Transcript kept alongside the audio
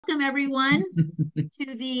Welcome everyone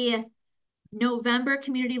to the November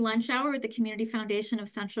Community Lunch Hour with the Community Foundation of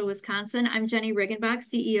Central Wisconsin. I'm Jenny Riggenbach,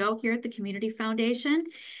 CEO here at the Community Foundation.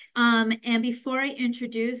 And before I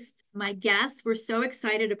introduce my guests, we're so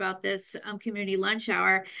excited about this Community Lunch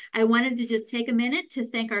Hour. I wanted to just take a minute to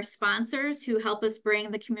thank our sponsors who help us bring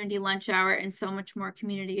the Community Lunch Hour and so much more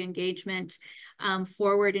community engagement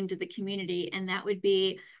forward into the community. And that would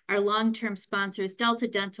be our long-term sponsors, Delta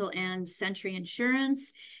Dental and Century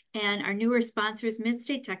Insurance, and our newer sponsors,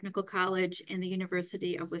 Midstate Technical College and the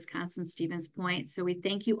University of Wisconsin Stevens Point. So we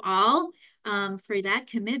thank you all for that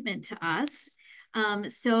commitment to us.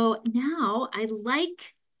 So now I'd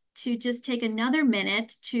like to just take another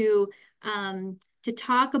minute to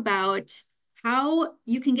talk about how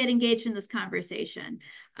you can get engaged in this conversation.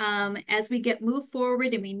 As we move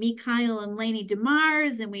forward and we meet Kyle and Lainey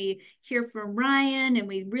DeMars and we hear from Ryan and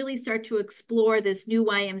we really start to explore this new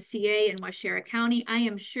YMCA in Waushara County, I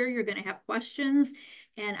am sure you're going to have questions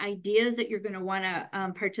and ideas that you're going to want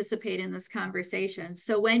to participate in this conversation.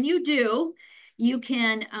 So when you do, you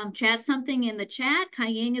can chat something in the chat.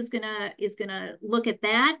 Kai-Ying is gonna look at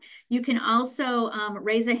that. You can also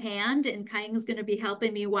raise a hand, and Kai-Ying is gonna be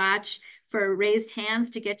helping me watch for raised hands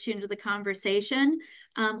to get you into the conversation.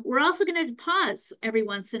 We're also gonna pause every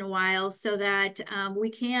once in a while so that we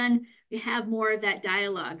can have more of that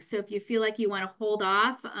dialogue. So if you feel like you wanna hold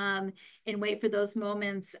off and wait for those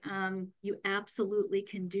moments, you absolutely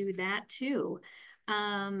can do that too.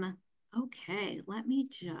 Okay, let me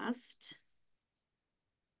just...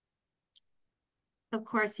 Of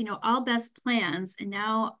course, you know, all best plans, and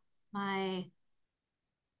now my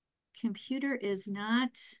computer is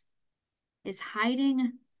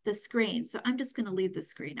hiding the screen. So I'm just going to leave the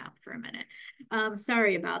screen up for a minute.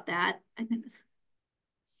 Sorry about that. I'm going to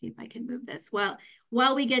see if I can move this. Well,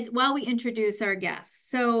 while we introduce our guests.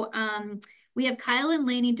 So we have Kyle and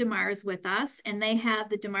Lainey DeMars with us, and they have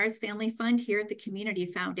the DeMars Family Fund here at the Community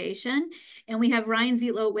Foundation. And we have Ryan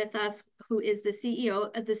Zietlow with us, who is the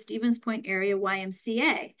CEO of the Stevens Point Area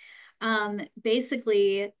YMCA.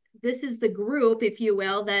 Basically, this is the group, if you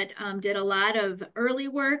will, that did a lot of early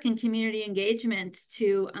work and community engagement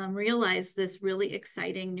to realize this really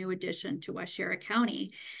exciting new addition to Waushara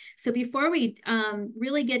County. So before we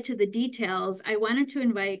really get to the details, I wanted to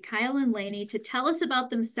invite Kyle and Lainey to tell us about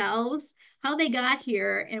themselves, how they got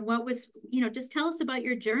here, and what was, you know, just tell us about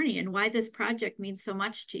your journey and why this project means so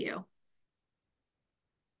much to you.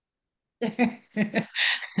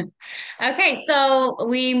 Okay, so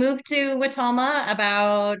we moved to Watoma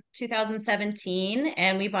about 2017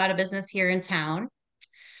 and we bought a business here in town.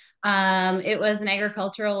 It was an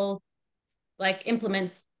agricultural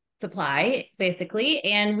implements supply basically,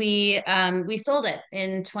 and we sold it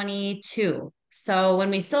in 22. So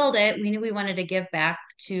when we sold it, we knew we wanted to give back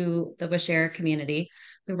to the Waushara community.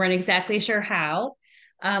 We weren't exactly sure how,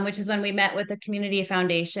 which is when we met with the Community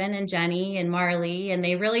Foundation and Jenny and Marley, and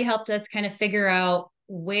they really helped us kind of figure out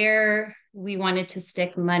where we wanted to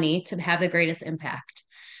stick money to have the greatest impact.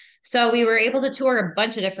 So we were able to tour a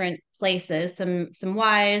bunch of different places, some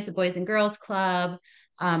Ys, the Boys and Girls Club,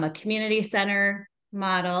 a community center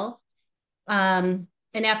model.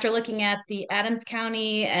 And after looking at the Adams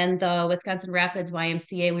County and the Wisconsin Rapids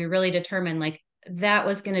YMCA, we really determined that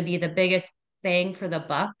was going to be the biggest bang for the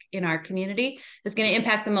buck in our community. It's going to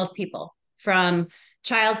impact the most people from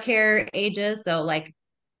childcare ages. So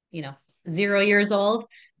 0 years old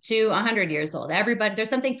to 100 years old. Everybody, there's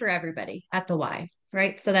something for everybody at the Y,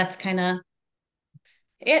 right? So that's kind of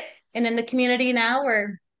it. And in the community now,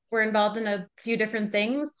 we're involved in a few different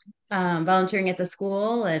things, volunteering at the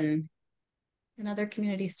school and other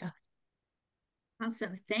community stuff.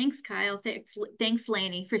 Awesome. Thanks, Kyle. Thanks,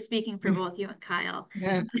 Lainey, for speaking for both you and Kyle.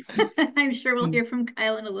 Yeah. I'm sure we'll hear from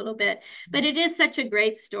Kyle in a little bit, but it is such a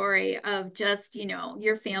great story of just, you know,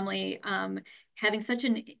 your family having such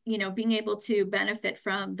an, you know, being able to benefit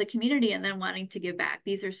from the community and then wanting to give back.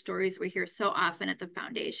 These are stories we hear so often at the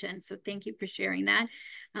foundation. So thank you for sharing that.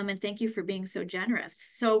 And thank you for being so generous.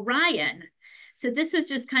 So Ryan, so this was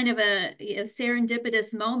just kind of a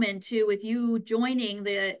serendipitous moment too, with you joining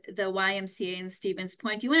the YMCA in Stevens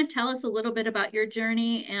Point. Do you want to tell us a little bit about your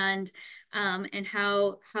journey and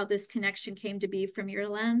how this connection came to be from your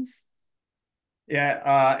lens? Yeah,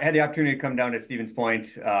 I had the opportunity to come down to Stevens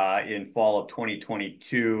Point in fall of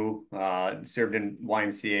 2022. Served in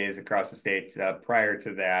YMCAs across the state prior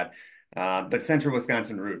to that. But Central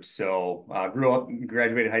Wisconsin roots. So grew up,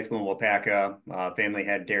 graduated high school in Waupaca. Family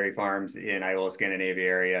had dairy farms in Iowa, Scandinavia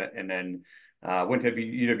area, and then went to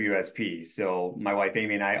UWSP. So my wife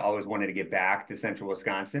Amy and I always wanted to get back to Central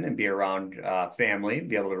Wisconsin and be around family,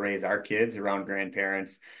 be able to raise our kids around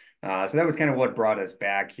grandparents, So that was kind of what brought us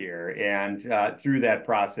back here. And through that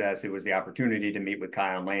process, it was the opportunity to meet with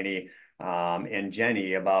Kyle and Laney and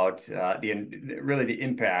Jenny about really the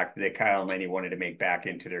impact that Kyle and Laney wanted to make back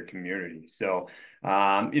into their community. So,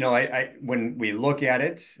 when we look at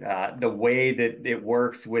it, the way that it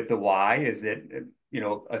works with the Y is that,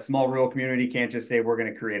 a small rural community can't just say we're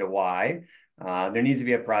going to create a Y. There needs to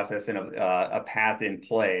be a process and a path in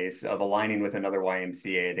place of aligning with another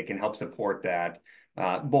YMCA that can help support that,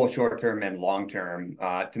 both short-term and long-term,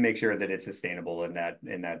 to make sure that it's sustainable in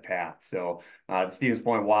that path. So the Stevens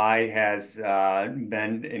Point Y has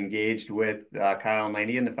been engaged with Kyle and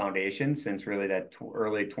Laney and the foundation since really that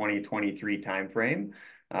early 2023 timeframe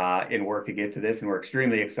in work to get to this. And we're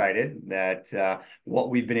extremely excited that what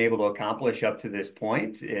we've been able to accomplish up to this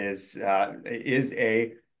point is as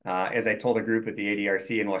I told a group at the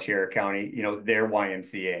ADRC in Waushara County, their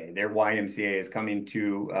YMCA. Their YMCA is coming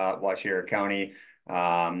to Waushara County,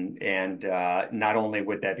 and not only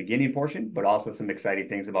with that beginning portion, but also some exciting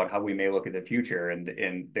things about how we may look at the future and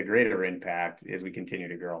the greater impact as we continue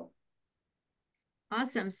to grow.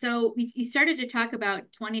 Awesome. So you started to talk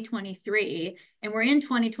about 2023 and we're in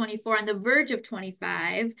 2024 on the verge of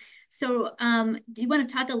 25. So do you want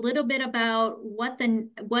to talk a little bit about what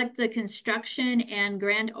the construction and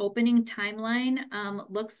grand opening timeline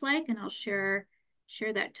looks like? And I'll share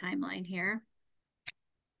that timeline here.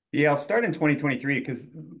 Yeah, I'll start in 2023 because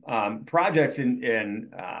projects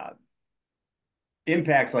and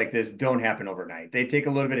impacts like this don't happen overnight. They take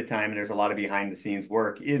a little bit of time and there's a lot of behind the scenes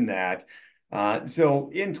work in that.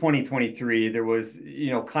 So in 2023, there was,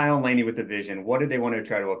 Kyle and Laney with the vision. What did they want to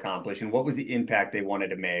try to accomplish and what was the impact they wanted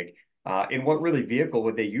to make? And what really vehicle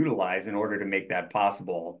would they utilize in order to make that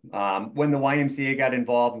possible? When the YMCA got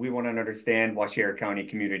involved, we wanted to understand Waushara County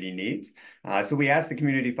community needs. So we asked the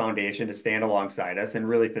Community Foundation to stand alongside us and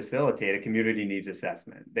really facilitate a community needs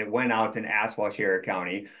assessment that went out and asked Waushara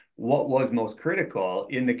County what was most critical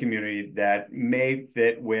in the community that may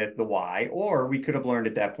fit with the Y, or we could have learned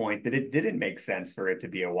at that point that it didn't make sense for it to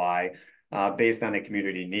be a Y. Based on the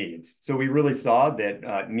community needs. So we really saw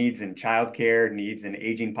that needs in childcare, needs in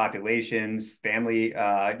aging populations, family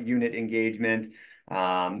unit engagement,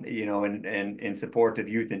 and in support of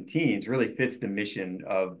youth and teens really fits the mission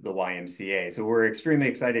of the YMCA. So we're extremely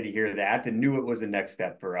excited to hear that and knew it was the next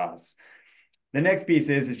step for us. The next piece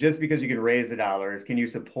is just because you can raise the dollars, can you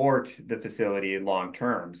support the facility long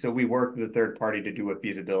term? So we worked with a third party to do a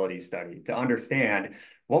feasibility study to understand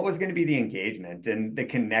what was going to be the engagement and the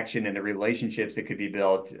connection and the relationships that could be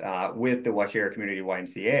built with the Waushara Community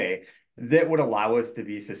YMCA that would allow us to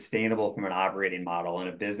be sustainable from an operating model and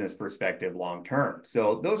a business perspective long term.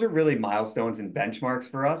 So those are really milestones and benchmarks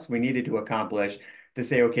for us. We needed to accomplish to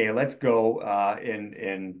say, okay, let's go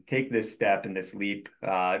and take this step and this leap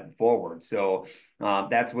forward. So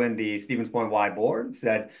that's when the Stevens Point Y board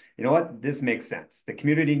said, you know what, this makes sense. The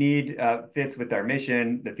community need fits with our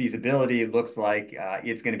mission. The feasibility looks like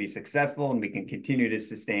it's going to be successful and we can continue to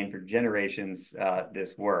sustain for generations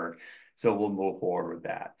this work. So we'll move forward with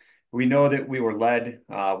that. We know that we were led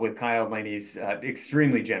with Kyle and Laney's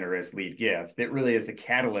extremely generous lead gift that really is the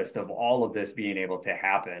catalyst of all of this being able to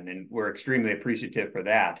happen. And we're extremely appreciative for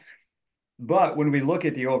that. But when we look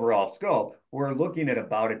at the overall scope, we're looking at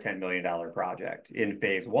about a $10 million project in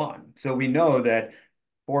phase one. So we know that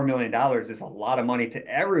 $4 million is a lot of money to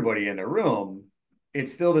everybody in the room. It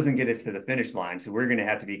still doesn't get us to the finish line. So we're going to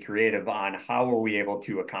have to be creative on how are we able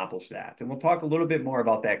to accomplish that. And we'll talk a little bit more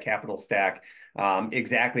about that capital stack,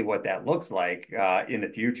 exactly what that looks like in the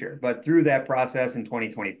future. But through that process in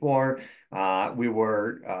 2024, we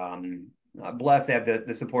were blessed to have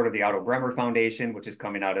the support of the Otto Bremer Foundation, which is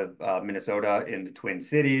coming out of Minnesota in the Twin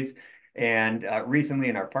Cities. And recently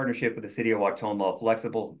in our partnership with the city of Wautoma,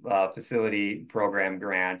 flexible facility program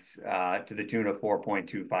grants to the tune of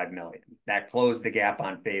 $4.25 million. That closed the gap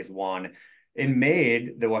on phase one and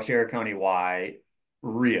made the Waushara County Y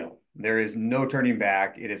real. There is no turning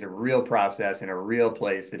back. It is a real process and a real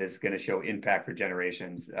place that is going to show impact for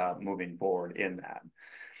generations moving forward in that.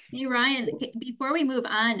 Hey, Ryan, before we move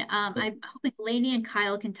on, I'm hoping Laney and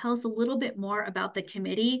Kyle can tell us a little bit more about the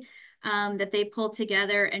committee that they pulled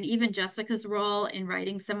together and even Jessica's role in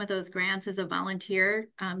writing some of those grants as a volunteer.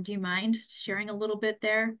 Do you mind sharing a little bit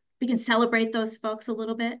there? We can celebrate those folks a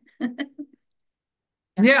little bit.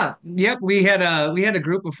 Yeah, yep. We had a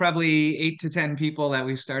group of probably 8 to 10 people that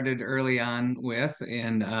we started early on with,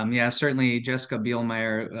 and yeah, certainly Jessica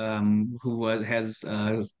Bielmeyer, who has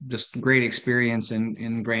just great experience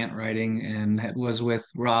in grant writing and was with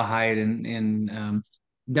Rawhide and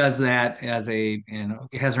does that as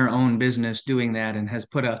has her own business doing that, and has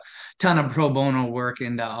put a ton of pro bono work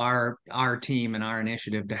into our team and our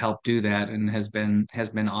initiative to help do that, and has been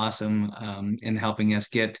awesome in helping us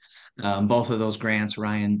get both of those grants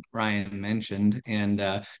Ryan mentioned,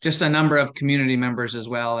 and just a number of community members as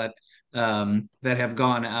well that have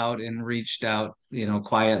gone out and reached out,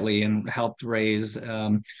 quietly, and helped raise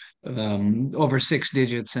over six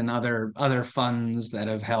digits and other funds that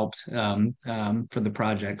have helped for the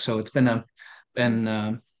project. So it's been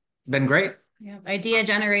great. Yeah, idea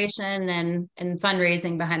generation and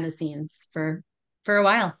fundraising behind the scenes for a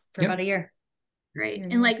while, for about a year. Great.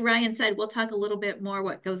 And like Ryan said, we'll talk a little bit more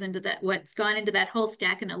what's gone into that whole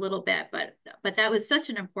stack in a little bit, but that was such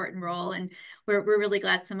an important role, and we're really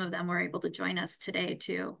glad some of them were able to join us today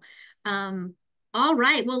too. All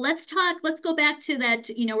right, well, let's go back to that.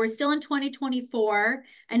 We're still in 2024.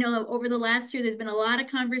 I know over the last year, there's been a lot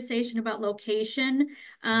of conversation about location.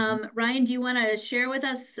 Ryan, do you want to share with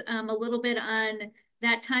us a little bit on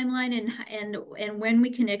that timeline and when we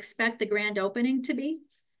can expect the grand opening to be?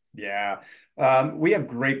 Yeah, we have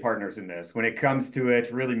great partners in this. When it comes to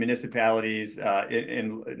it, really municipalities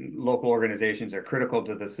and local organizations are critical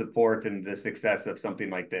to the support and the success of something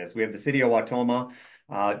like this. We have the city of Wautoma,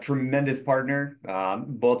 tremendous partner,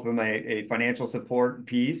 both from a financial support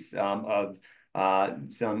piece of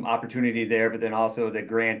some opportunity there, but then also the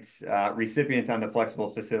grant recipient on the flexible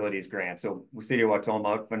facilities grant. So city of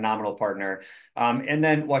Wautoma, phenomenal partner. And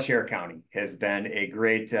then Waushara County has been a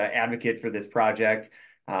great advocate for this project.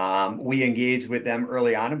 We engaged with them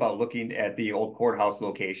early on about looking at the old courthouse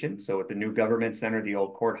location. So at the new government center, the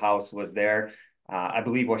old courthouse was there. I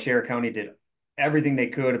believe Waushara County did everything they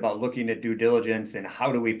could about looking at due diligence and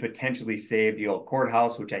how do we potentially save the old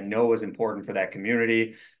courthouse, which I know was important for that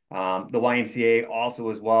community. The YMCA also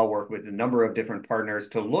as well worked with a number of different partners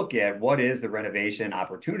to look at what is the renovation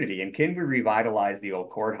opportunity and can we revitalize the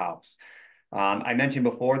old courthouse. I mentioned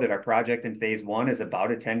before that our project in phase one is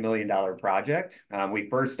about a $10 million project. We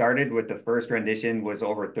first started with the first rendition was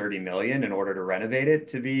over 30 million in order to renovate it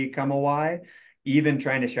to become a Y. Even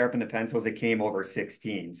trying to sharpen the pencils, it came over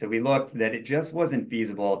 16. So we looked that it just wasn't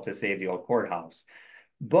feasible to save the old courthouse.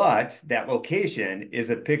 But that location is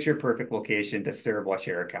a picture perfect location to serve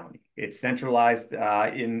Waushara County. It's centralized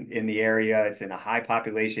in the area. It's in a high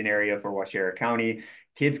population area for Waushara County.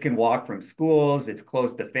 Kids can walk from schools. It's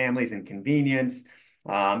close to families and convenience.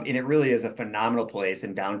 And it really is a phenomenal place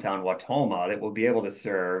in downtown Wautoma that will be able to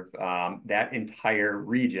serve that entire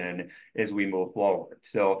region as we move forward.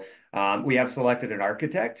 So we have selected an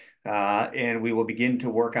architect and we will begin to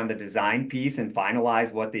work on the design piece and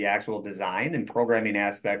finalize what the actual design and programming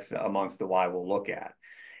aspects amongst the Y will look at.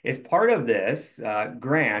 As part of this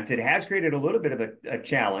grant, it has created a little bit of a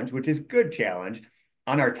challenge, which is a good challenge,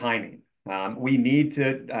 on our timing. We need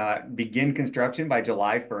to begin construction by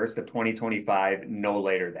July 1st of 2025, no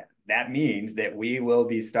later than. That means that we will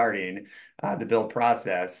be starting the build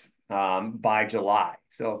process by July.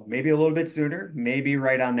 So maybe a little bit sooner, maybe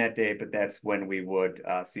right on that day, but that's when we would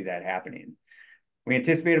see that happening. We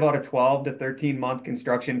anticipate about a 12 to 13 month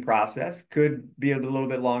construction process. Could be a little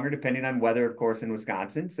bit longer depending on weather, of course, in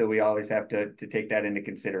Wisconsin. So we always have to take that into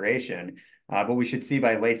consideration. But we should see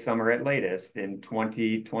by late summer at latest in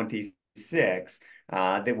 2026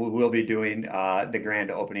 that we will be doing the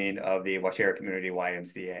grand opening of the Waushara Community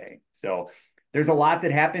YMCA. So there's a lot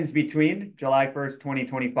that happens between July 1st,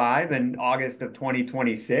 2025 and August of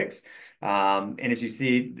 2026. And as you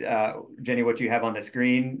see, Jenny, what you have on the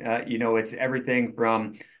screen, it's everything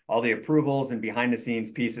from all the approvals and behind the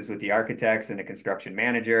scenes pieces with the architects and the construction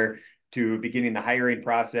manager to beginning the hiring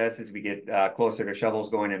process as we get closer to shovels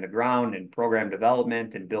going in the ground and program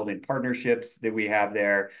development and building partnerships that we have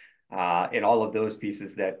there. And all of those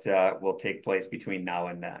pieces that will take place between now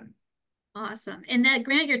and then. Awesome. And that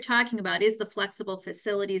grant you're talking about is the Flexible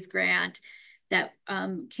Facilities Grant that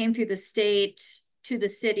came through the state to the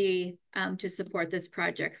city to support this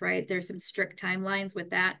project, right? There's some strict timelines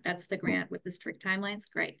with that. That's the grant with the strict timelines.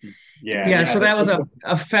 Great. Yeah. So that was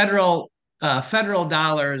a federal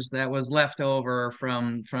dollars that was left over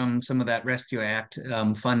from some of that Rescue Act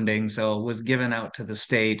funding. So it was given out to the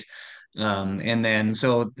state. And then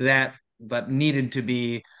but needed to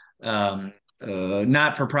be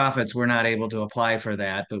not-for-profits were not able to apply for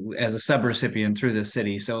that, but as a subrecipient through the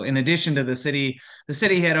city. So in addition to the city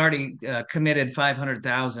had already committed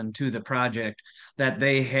 500,000 to the project that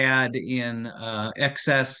they had in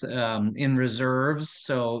excess in reserves.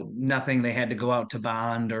 So nothing they had to go out to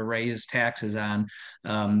bond or raise taxes on.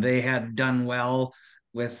 They had done well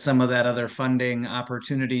with some of that other funding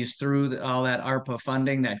opportunities through all that ARPA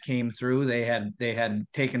funding that came through, they had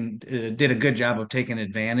taken did a good job of taking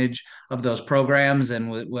advantage of those programs,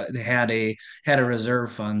 and had a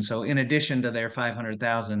reserve fund. So in addition to their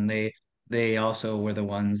 500,000, they also were the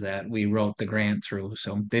ones that we wrote the grant through.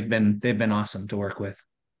 So they've been awesome to work with.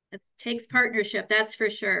 It takes partnership, that's for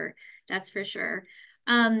sure. That's for sure.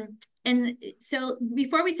 And so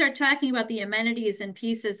before we start talking about the amenities and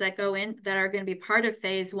pieces that go in that are going to be part of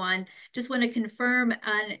phase one, just want to confirm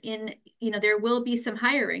there will be some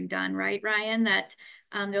hiring done, right, Ryan? That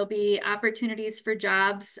there'll be opportunities for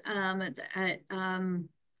jobs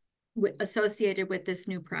associated with this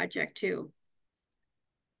new project too.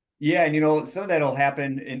 Yeah, and some of that'll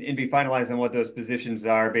happen and be finalized on what those positions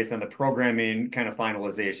are based on the programming kind of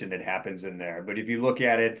finalization that happens in there. But if you look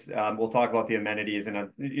at it, we'll talk about the amenities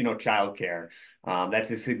and childcare.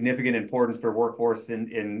 That's a significant importance for workforce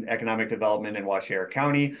in economic development in Waushara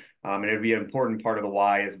County. And it'll be an important part of the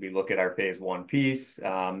why as we look at our phase one piece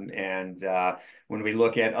and when we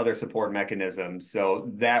look at other support mechanisms.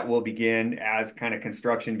 So that will begin as kind of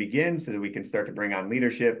construction begins so that we can start to bring on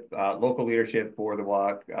leadership, local leadership for the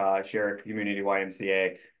Waushara Community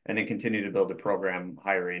YMCA, and then continue to build the program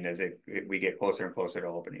hiring as we get closer and closer to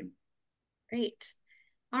opening. Great.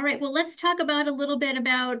 All right, well, let's talk about a little bit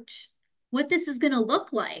about what this is going to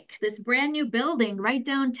look like, this brand new building right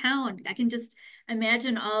downtown. I can just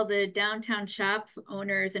imagine all the downtown shop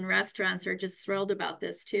owners and restaurants are just thrilled about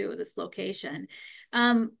this too, this location.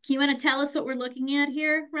 Can you want to tell us what we're looking at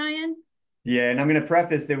here, Ryan? Yeah, and I'm going to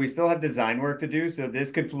preface that we still have design work to do, so this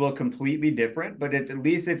could look completely different, but at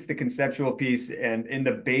least it's the conceptual piece and in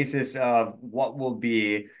the basis of what will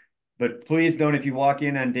be. But please don't, if you walk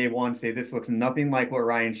in on day one, say this looks nothing like what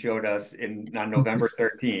Ryan showed us on November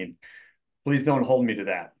 13th. Please don't hold me to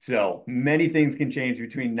that. So many things can change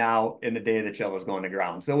between now and the day that shovel's going to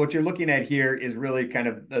ground. So what you're looking at here is really kind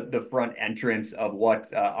of the front entrance of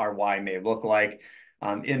what our Y may look like.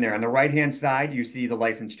 In there on the right-hand side, you see the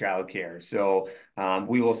licensed childcare. So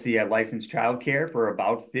we will see a licensed childcare for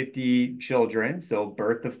about 50 children, so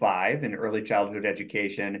birth to 5 in early childhood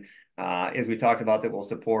education. As we talked about, that will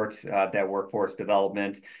support that workforce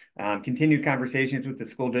development. Continued conversations with the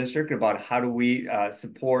school district about how do we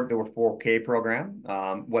support the 4K program,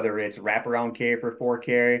 whether it's wraparound care for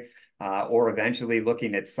 4K, or eventually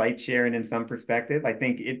looking at site sharing in some perspective. I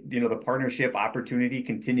think the partnership opportunity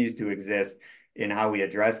continues to exist in how we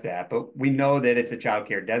address that. But we know that it's a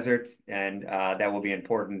childcare desert, and that will be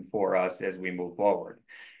important for us as we move forward.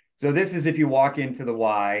 So this is if you walk into the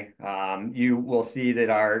Y, you will see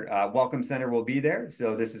that our Welcome Center will be there.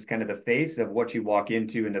 So this is kind of the face of what you walk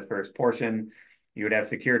into in the first portion. You would have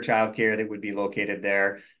secure childcare that would be located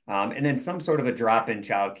there. And then some sort of a drop-in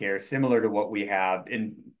childcare similar to what we have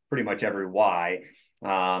in pretty much every Y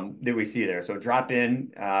that we see there. So drop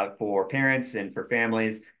in for parents and for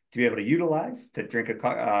families to be able to utilize, to drink a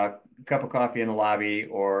cup of coffee in the lobby,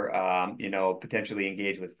 or potentially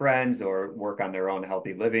engage with friends or work on their own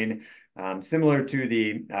healthy living, similar to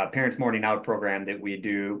the Parents Morning Out program that we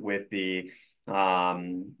do with the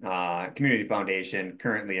Community Foundation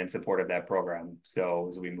currently in support of that program. So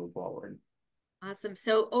as we move forward. Awesome.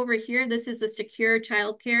 So over here, this is the secure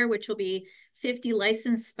childcare, which will be 50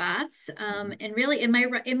 licensed spots. And really, am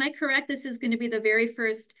I correct? This is going to be the very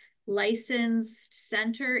first licensed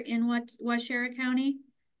center in Waushara County?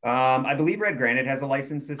 I believe Red Granite has a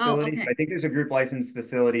licensed facility. Oh, okay. I think there's a group licensed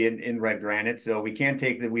facility in Red Granite, so we can't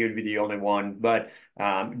take that we would be the only one, but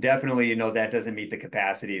definitely, that doesn't meet the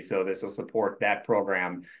capacity. So this will support that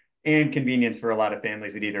program and convenience for a lot of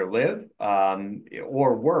families that either live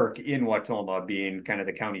or work in Wautoma, being kind of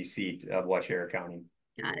the county seat of Waushara County.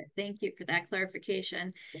 Got it. Thank you for that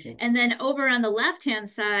clarification. Okay. And then over on the left-hand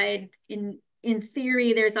side, in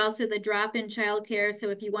theory, there's also the drop-in childcare. So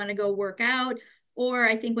if you want to go work out, or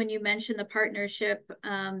I think when you mentioned the partnership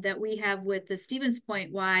that we have with the Stevens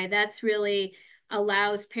Point Y, that's really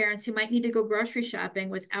allows parents who might need to go grocery shopping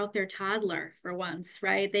without their toddler for once,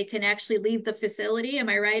 right? They can actually leave the facility. Am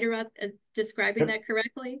I right about describing that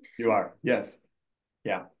correctly? You are, yes.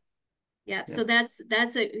 Yeah. Yeah, so that's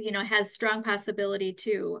a has strong possibility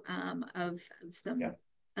too of some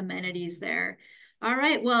amenities there. All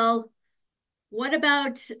right, well, what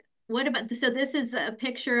about so this is a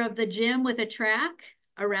picture of the gym with a track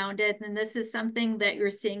around it, and this is something that you're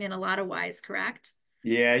seeing in a lot of Ys, correct?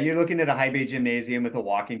 Yeah, you're looking at a high bay gymnasium with a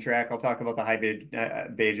walking track. I'll talk about the high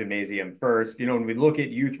bay gymnasium first. You know, when we look at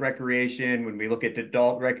youth recreation, when we look at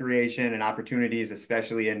adult recreation and opportunities,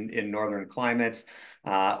 especially in northern climates,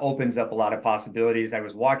 opens up a lot of possibilities. I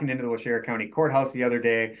was walking into the Waushara County Courthouse the other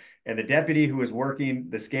day, and the deputy who was working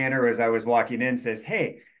the scanner as I was walking in says,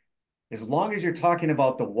 "Hey, as long as you're talking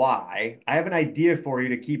about the why, I have an idea for you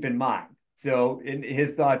to keep in mind." So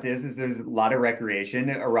his thought is there's a lot of recreation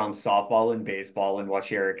around softball and baseball in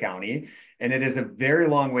Waushara County, and it is a very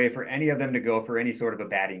long way for any of them to go for any sort of a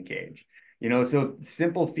batting cage. You know, so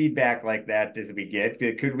simple feedback like that as we get,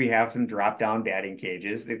 could we have some drop down batting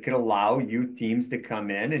cages that could allow youth teams to come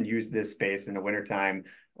in and use this space in the wintertime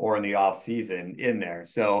or in the off season in there.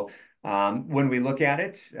 So when we look at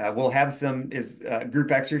it, we'll have some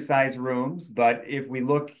group exercise rooms, but if we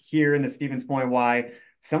look here in the Stevens Point Y,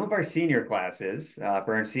 some of our senior classes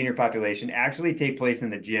for our senior population actually take place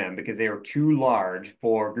in the gym because they are too large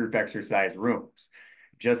for group exercise rooms.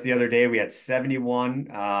 Just the other day, we had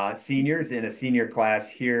 71 seniors in a senior class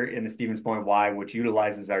here in the Stevens Point Y, which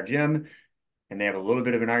utilizes our gym. And they have a little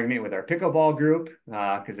bit of an argument with our pickleball group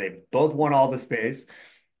because they both want all the space.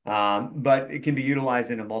 But it can be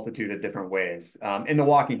utilized in a multitude of different ways. In the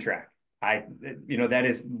walking track, that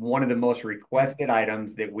is one of the most requested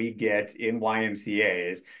items that we get in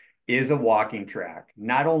YMCAs is a walking track,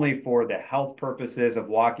 not only for the health purposes of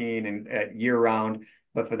walking and year round,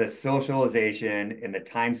 but for the socialization and the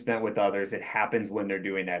time spent with others that happens when they're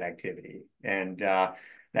doing that activity. And that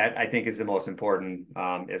I think is the most important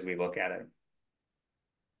as we look at it.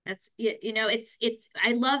 That's,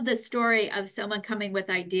 I love the story of someone coming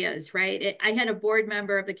with ideas, right? I had a board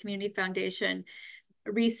member of the Community Foundation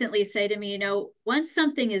recently say to me, once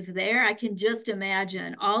something is there, I can just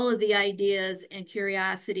imagine all of the ideas and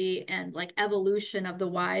curiosity and like evolution of the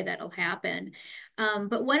why that'll happen.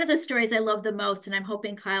 But one of the stories I love the most, and I'm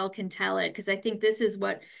hoping Kyle can tell it, because I think this is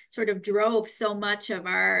what sort of drove so much of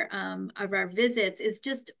our visits, is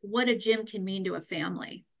just what a gym can mean to a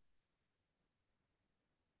family.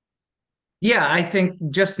 Yeah, I think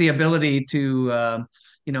just the ability to,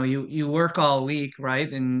 you work all week,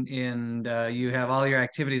 right? And you have all your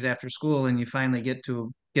activities after school, and you finally get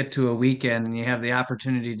to a weekend, and you have the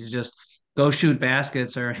opportunity to just go shoot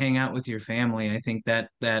baskets or hang out with your family. I think that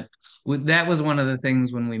was one of the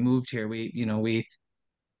things when we moved here. We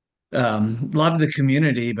loved the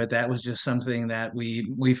community, but that was just something that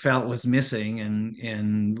we felt was missing,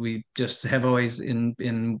 and we just have always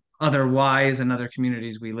in other Ys and other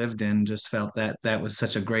communities we lived in just felt that that was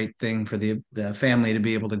such a great thing for the family to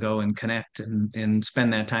be able to go and connect and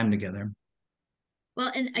spend that time together.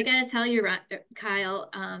 Well, and I gotta tell you,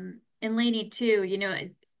 Kyle, and Lainey too,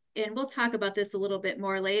 and we'll talk about this a little bit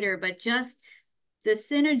more later, but just the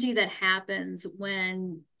synergy that happens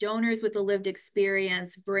when donors with a lived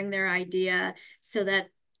experience bring their idea so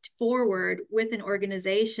that forward with an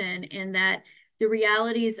organization, and that the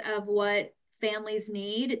realities of what families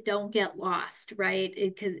need don't get lost, right?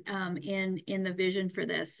 In the vision for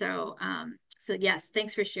this. So yes,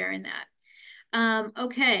 thanks for sharing that.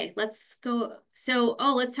 Okay, let's go. So,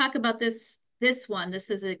 let's talk about this one.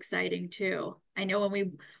 This is exciting too. I know when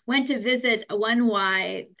we went to visit a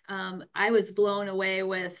 1Y, I was blown away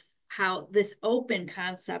with how this open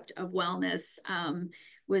concept of wellness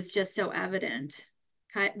was just so evident.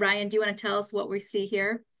 Ryan, do you want to tell us what we see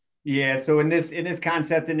here? Yeah, so in this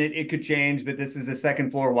concept, and it could change, but this is a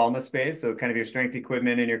second floor wellness space. So kind of your strength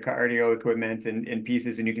equipment and your cardio equipment and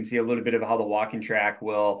pieces. And you can see a little bit of how the walking track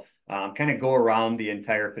will kind of go around the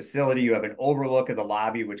entire facility. You have an overlook of the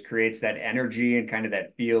lobby, which creates that energy and kind of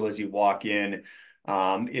that feel as you walk in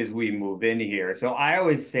as we move in here. So I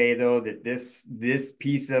always say, though, that this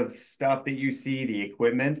piece of stuff that you see, the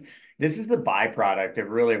equipment, this is the byproduct of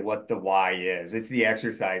really what the why is. It's the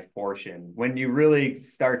exercise portion. When you really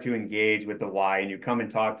start to engage with the why and you come and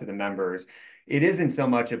talk to the members, it isn't so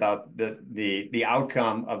much about the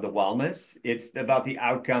outcome of the wellness. It's about the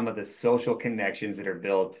outcome of the social connections that are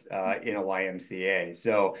built in a YMCA.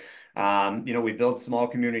 So, we build small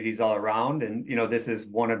communities all around, and this is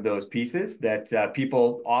one of those pieces that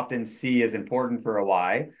people often see as important for a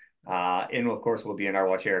Y. And of course, will be in our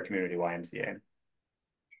Waushara Community YMCA.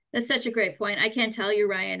 That's such a great point. I can't tell you,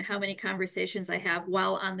 Ryan, how many conversations I have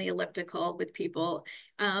while on the elliptical with people,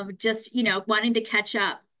 just, wanting to catch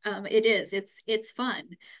up. It's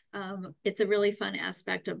fun. It's a really fun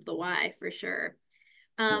aspect of the why for sure.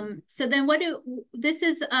 So then this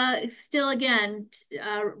is still, again,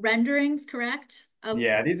 renderings, correct?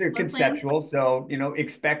 Yeah, these are floor plan? conceptual, so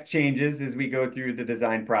expect changes as we go through the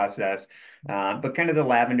design process. But kind of the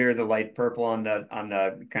lavender, the light purple on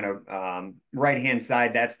the kind of right-hand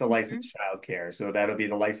side, that's the licensed childcare. So that'll be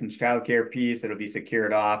the licensed childcare piece. It'll be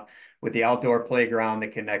secured off with the outdoor playground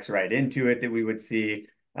that connects right into it that we would see.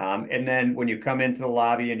 And then when you come into the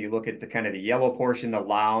lobby and you look at the kind of the yellow portion, the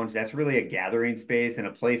lounge, that's really a gathering space and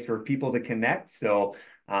a place for people to connect. So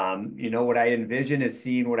what I envision is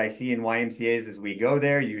seeing what I see in YMCA's as we go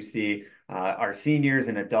there. You see our seniors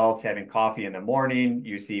and adults having coffee in the morning.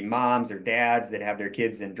 You see moms or dads that have their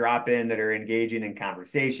kids in drop-in that are engaging in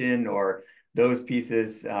conversation, or those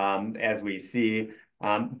pieces as we see.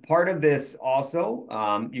 Part of this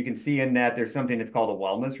also, you can see in that there's something that's called a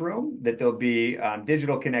wellness room, that there'll be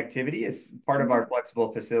digital connectivity as part of our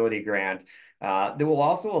flexible facility grant. That will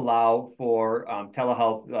also allow for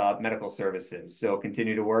telehealth medical services. So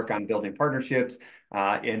continue to work on building partnerships,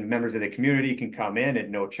 and members of the community can come in at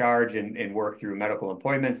no charge and work through medical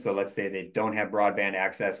appointments. So let's say they don't have broadband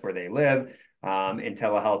access where they live, and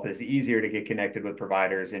telehealth is easier to get connected with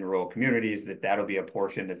providers in rural communities, that'll be a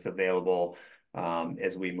portion that's available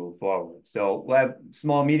as we move forward. So we'll have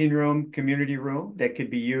small meeting room, community room that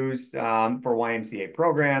could be used for YMCA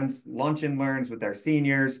programs, lunch and learns with our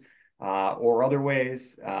seniors, or other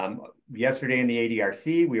ways. Yesterday in the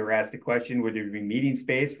ADRC, we were asked the question, would there be meeting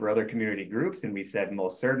space for other community groups? And we said,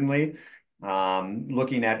 most certainly.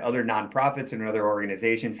 Looking at other nonprofits and other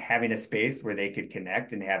organizations having a space where they could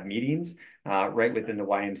connect and have meetings right within the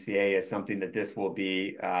YMCA is something that this will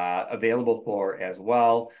be available for as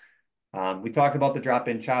well. We talked about the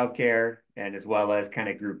drop-in childcare, and as well as kind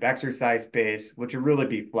of group exercise space, which will really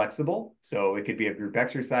be flexible. So it could be a group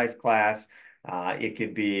exercise class. It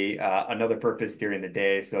could be another purpose during the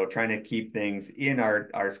day. So trying to keep things in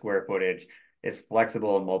our square footage as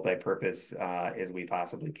flexible and multi-purpose as we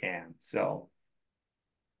possibly can. So.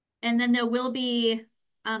 And then there will be,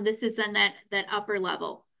 this is then that upper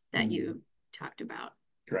level that you talked about.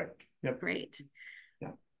 Correct. Yep. Great. Yeah.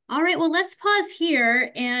 All right, well, let's pause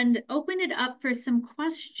here and open it up for some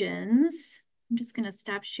questions. I'm just going to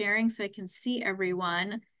stop sharing so I can see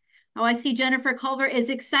everyone. Oh, I see Jennifer Culver is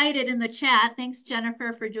excited in the chat. Thanks,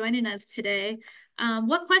 Jennifer, for joining us today.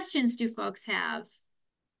 What questions do folks have?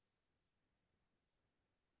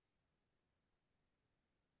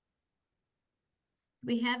 Do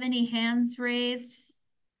we have any hands raised,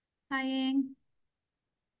 Hai-Ying?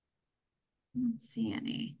 I don't see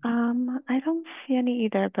any. I don't see any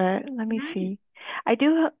either, but let me see. I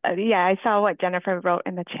do, yeah, I saw what Jennifer wrote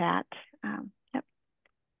in the chat. Yep.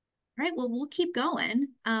 All right, well, we'll keep going.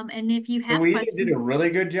 And if you have we questions, did a really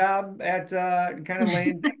good job at kind of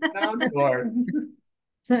laying things down, or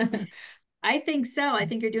I think so. I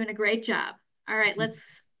think you're doing a great job. All right,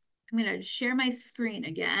 I'm going to share my screen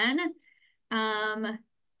again.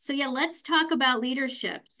 So yeah, let's talk about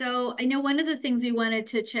leadership. So I know one of the things we wanted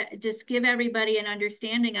to just give everybody an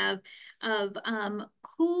understanding of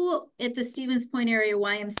who at the Stevens Point Area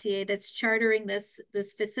YMCA that's chartering this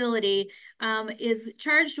facility is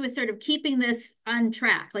charged with sort of keeping this on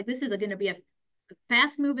track. Like this is going to be a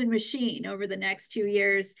fast moving machine over the next 2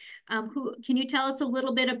 years. Can you tell us a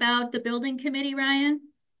little bit about the building committee, Ryan?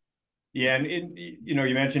 Yeah, and you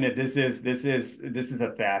mentioned it. This is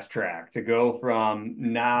a fast track to go from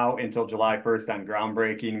now until July 1st on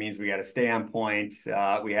groundbreaking. Means we got to stay on point.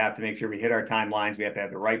 We have to make sure we hit our timelines. We have to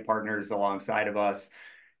have the right partners alongside of us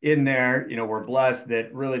in there. We're blessed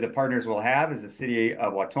that really the partners we'll have is the city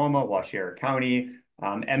of Wautoma, Waushara County,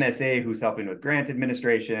 MSA, who's helping with grant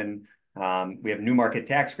administration. We have new market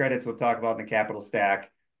tax credits we'll talk about in the capital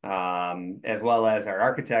stack. As well as our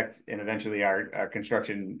architect and eventually our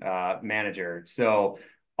construction manager. So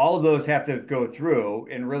all of those have to go through,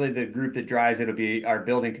 and really the group that drives it'll be our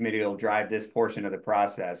building committee will drive this portion of the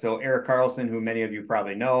process. So Eric Carlson, who many of you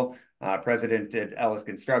probably know, president at Ellis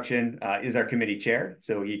Construction, is our committee chair.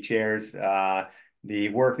 So he chairs the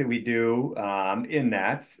work that we do in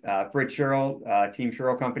that. Fritz Sherrill, Team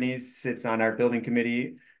Sherrill Companies, sits on our building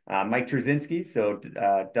committee. Mike Trzynski, so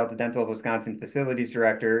Delta Dental of Wisconsin Facilities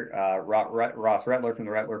Director, Ross Rettler from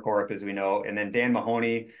the Rettler Corp, as we know, and then Dan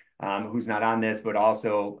Mahoney, who's not on this, but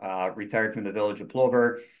also retired from the Village of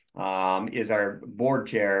Plover, is our board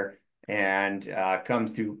chair and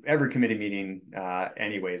comes to every committee meeting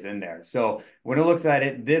anyways in there. So when it looks at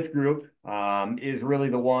it, this group is really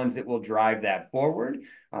the ones that will drive that forward.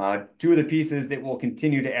 Two of the pieces that we'll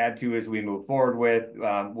continue to add to as we move forward with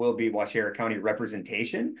will be Waushara County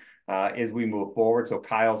representation. as we move forward. So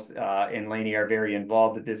Kyle and Lainey are very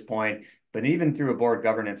involved at this point, but even through a board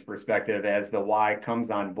governance perspective, as the Y comes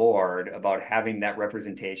on board about having that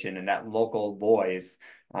representation and that local voice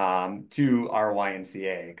to our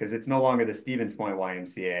YMCA, because it's no longer the Stevens Point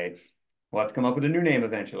YMCA. We'll have to come up with a new name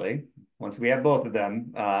eventually once we have both of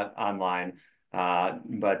them online.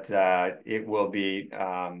 But it will be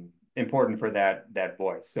important for that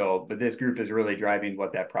voice. So, but this group is really driving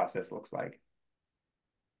what that process looks like.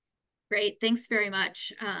 Great, thanks very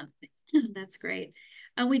much. That's great.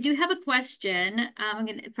 We do have a question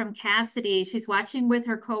from Cassidy. She's watching with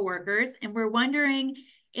her coworkers, and we're wondering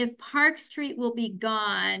if Park Street will be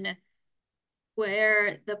gone,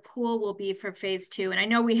 where the pool will be for phase 2. And I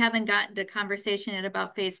know we haven't gotten to conversation yet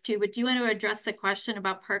about phase 2, but do you want to address the question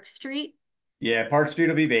about Park Street? Yeah, Park Street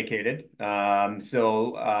will be vacated.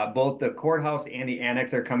 So both the courthouse and the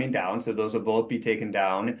annex are coming down. So those will both be taken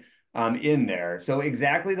down in there. So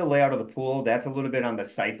exactly the layout of the pool, that's a little bit on the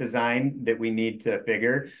site design that we need to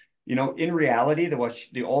figure. You know, in reality,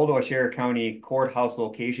 the old Waushara County courthouse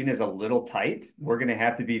location is a little tight. We're going to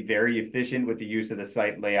have to be very efficient with the use of the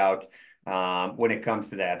site layout when it comes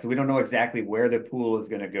to that. So we don't know exactly where the pool is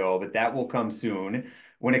going to go, but that will come soon.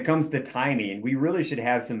 When it comes to timing, we really should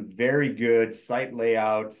have some very good site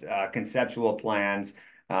layout, conceptual plans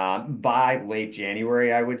by late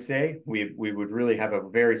January, I would say. We would really have a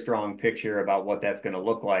very strong picture about what that's going to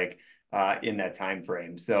look like in that time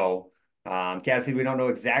frame. So, Cassie, we don't know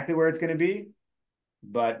exactly where it's going to be,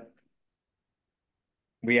 but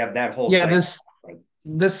we have that whole yeah. site.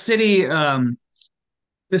 The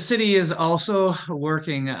city is also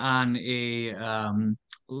working on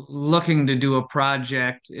looking to do a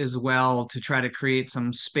project as well to try to create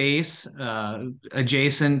some space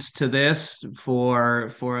adjacent to this for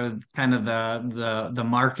kind of the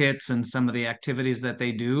markets and some of the activities that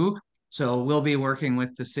they do. So we'll be working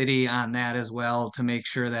with the city on that as well to make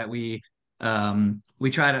sure that we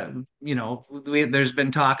try to, there's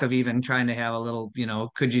been talk of even trying to have a little,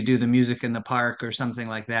 could you do the music in the park or something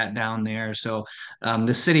like that down there? So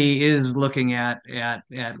the city is looking at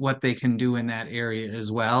what they can do in that area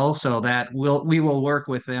as well. So that we will work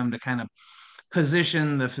with them to kind of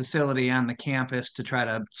position the facility on the campus to try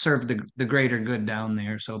to serve the greater good down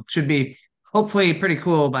there. So it should be hopefully pretty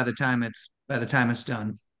cool by the time it's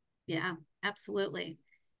done. Yeah, absolutely.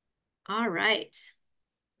 All right.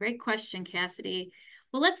 Great question, Cassidy.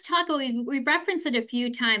 Well, let's talk. We've referenced it a few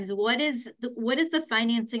times. What is the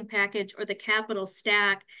financing package or the capital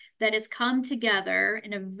stack that has come together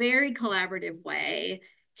in a very collaborative way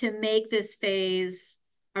to make this phase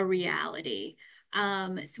a reality?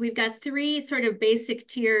 So we've got 3 sort of basic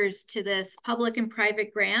tiers to this: public and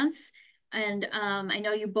private grants. And I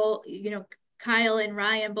know you both, Kyle and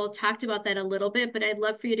Ryan both talked about that a little bit, but I'd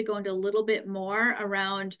love for you to go into a little bit more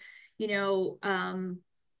around,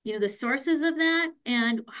 the sources of that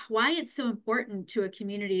and why it's so important to a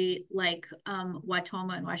community like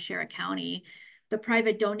Wautoma and Waushara County, the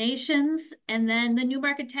private donations, and then the new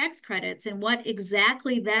market tax credits and what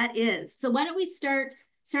exactly that is. So why don't we start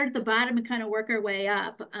at the bottom and kind of work our way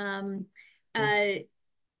up.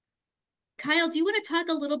 Kyle, do you want to talk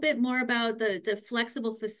a little bit more about the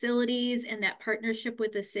flexible facilities and that partnership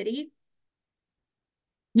with the city?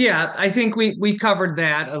 Yeah, I think we covered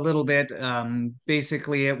that a little bit.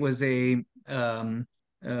 Basically, it was a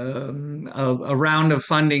round of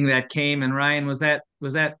funding that came. And Ryan, was that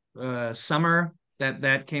summer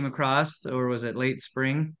that came across, or was it late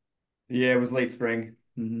spring? Yeah, it was late spring.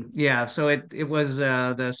 Mm-hmm. Yeah, so it was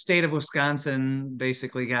the state of Wisconsin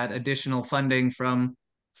basically got additional funding from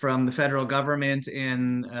the federal government,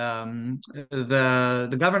 and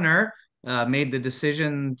the governor made the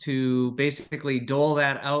decision to basically dole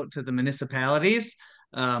that out to the municipalities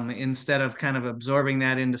instead of kind of absorbing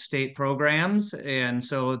that into state programs. And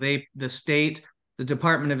so the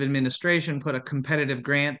Department of Administration put a competitive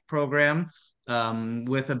grant program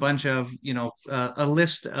with a bunch of, a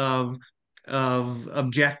list of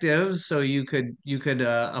objectives, so you could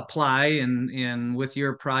apply and with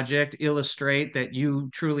your project illustrate that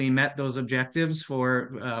you truly met those objectives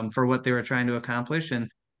for what they were trying to accomplish. And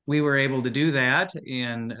we were able to do that,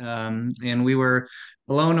 and we were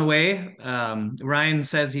blown away. Ryan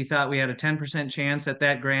says he thought we had a 10% chance at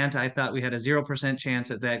that grant. I thought we had a 0% chance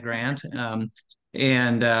at that grant.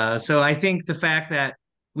 So I think the fact that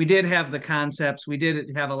we did have the concepts, we did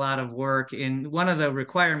have a lot of work, and one of the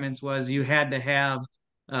requirements was you had to have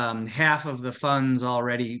half of the funds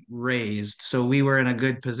already raised. So we were in a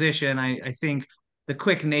good position. I think the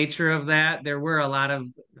quick nature of that, there were a lot of,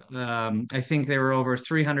 I think there were over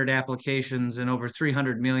 300 applications and over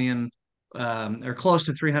 300 million or close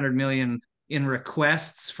to 300 million in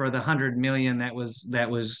requests for the 100 million that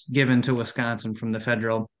was given to Wisconsin from the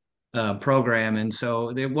federal program, and so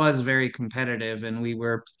it was very competitive, and we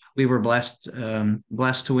were blessed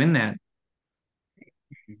to win that.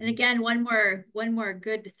 And again, one more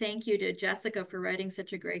good thank you to Jessica for writing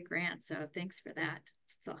such a great grant. So thanks for that.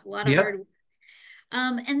 It's a lot of hard work.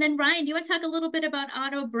 And then Ryan, do you want to talk a little bit about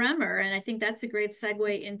Otto Bremer? And I think that's a great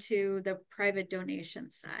segue into the private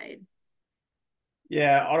donation side.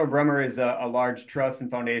 Yeah, Otto Bremer is a large trust and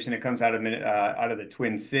foundation. It comes out of the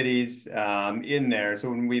Twin Cities in there. So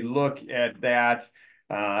when we look at that,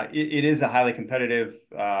 it is a highly competitive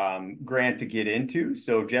grant to get into.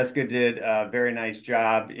 So Jessica did a very nice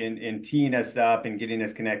job in teeing us up and getting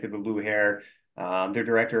us connected with Lou Hare, their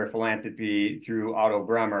director of philanthropy through Otto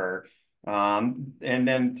Bremer. And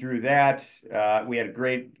then through that, we had a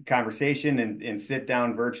great conversation and sit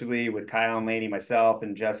down virtually with Kyle and Laney, myself,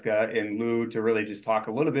 and Jessica and Lou to really just talk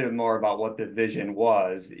a little bit more about what the vision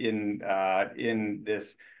was in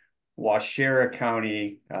this Waushara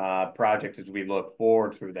County project as we look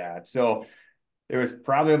forward through that. So there was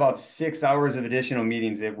probably about 6 hours of additional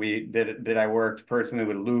meetings that I worked personally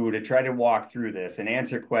with Lou to try to walk through this and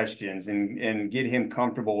answer questions and get him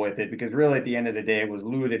comfortable with it, because really at the end of the day, it was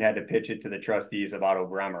Lou that had to pitch it to the trustees of Otto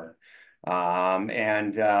Bremer.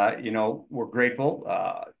 You know, we're grateful.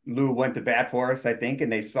 Lou went to bat for us, I think,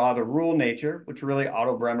 and they saw the rural nature, which really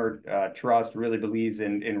Otto Bremer Trust really believes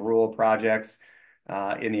in rural projects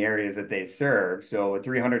in the areas that they serve. So a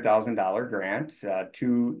 $300,000 grant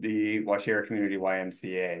to the Waushara Community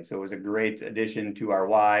YMCA. So it was a great addition to our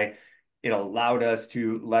Y. It allowed us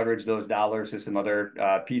to leverage those dollars to some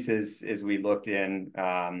other pieces as we looked in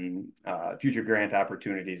future grant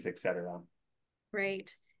opportunities, et cetera.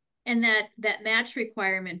 Great. And that match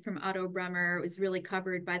requirement from Otto Bremer was really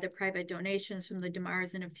covered by the private donations from the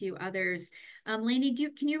DeMars and a few others. Laney,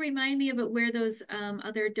 can you remind me about where those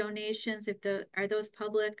other donations, are those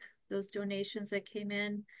public, those donations that came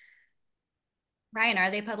in? Ryan,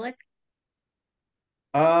 are they public?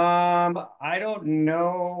 I don't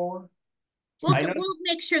know. We'll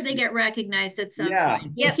make sure they get recognized at some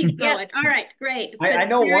point. We'll keep going. All right, great. I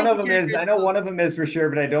know one of them is. I know one of them is for sure,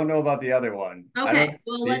 but I don't know about the other one. Okay,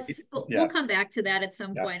 well, we'll come back to that at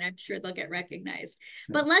some point. I'm sure they'll get recognized.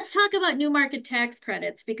 But let's talk about new market tax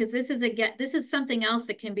credits, because this is something else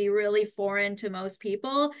that can be really foreign to most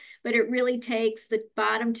people, but it really takes the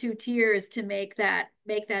bottom two tiers to make that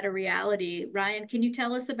a reality. Ryan, can you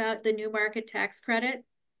tell us about the new market tax credit?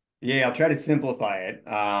 Yeah, I'll try to simplify it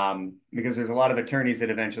because there's a lot of attorneys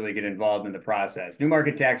that eventually get involved in the process. New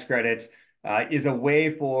market tax credits is a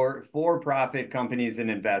way for for-profit companies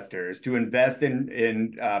and investors to invest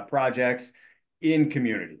in projects in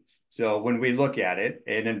communities. So when we look at it,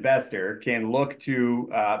 an investor can look to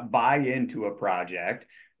buy into a project.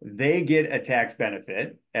 They get a tax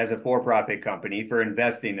benefit as a for-profit company for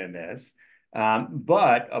investing in this.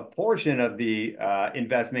 But a portion of the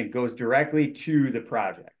investment goes directly to the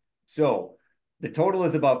project. So the total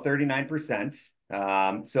is about 39%.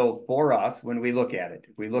 So for us, when we look at it,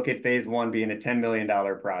 if we look at phase one being a $10 million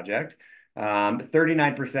project,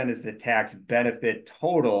 39% is the tax benefit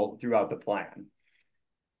total throughout the plan.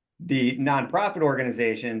 The nonprofit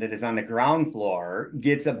organization that is on the ground floor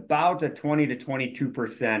gets about a 20 to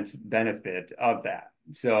 22% benefit of that.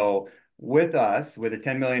 So with us, with a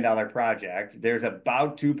 $10 million project, there's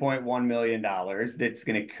about $2.1 million that's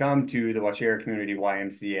going to come to the Waushara Community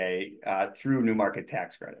YMCA through new market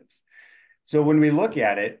tax credits. So when we look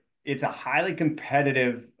at it, it's a highly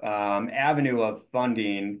competitive avenue of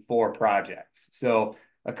funding for projects. So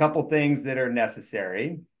a couple things that are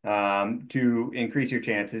necessary to increase your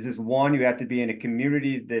chances is, one, you have to be in a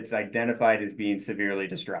community that's identified as being severely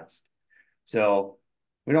distressed. So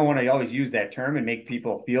we don't want to always use that term and make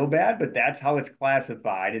people feel bad, but that's how it's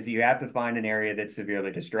classified, is you have to find an area that's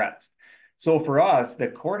severely distressed. So for us, the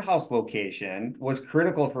courthouse location was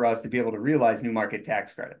critical for us to be able to realize new market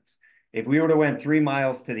tax credits. If we would have went 3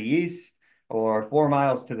 miles to the east or 4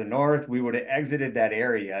 miles to the north, we would have exited that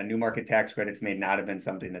area. New market tax credits may not have been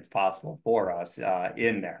something that's possible for us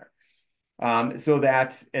in there. And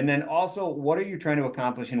then also, what are you trying to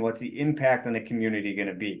accomplish and what's the impact on the community going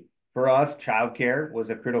to be? For us, childcare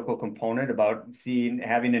was a critical component about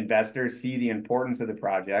having investors see the importance of the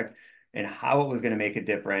project and how it was going to make a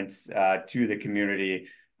difference to the community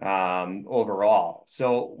overall.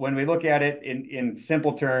 So when we look at it in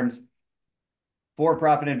simple terms,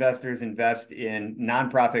 for-profit investors invest in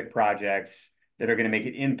nonprofit projects that are going to make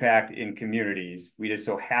an impact in communities. We just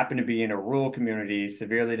so happen to be in a rural community,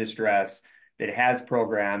 severely distressed, that has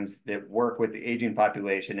programs that work with the aging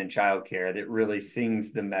population and childcare that really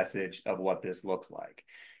sings the message of what this looks like.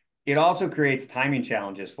 It also creates timing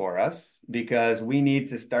challenges for us because we need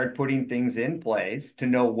to start putting things in place to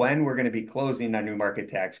know when we're going to be closing on new market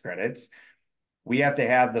tax credits. We have to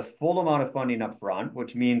have the full amount of funding up front,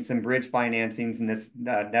 which means some bridge financings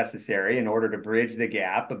necessary in order to bridge the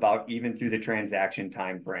gap about even through the transaction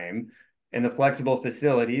time frame. And the flexible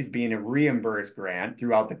facilities being a reimbursed grant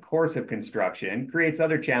throughout the course of construction creates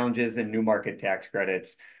other challenges than new market tax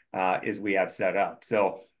credits as we have set up.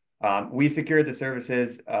 So we secured the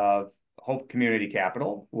services of Hope Community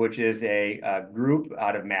Capital, which is a group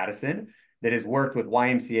out of Madison that has worked with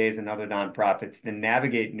YMCAs and other nonprofits to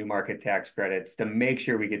navigate new market tax credits to make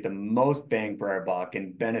sure we get the most bang for our buck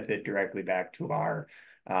and benefit directly back to our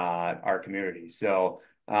community. So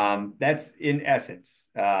that's in essence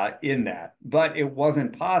in that. But it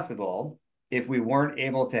wasn't possible if we weren't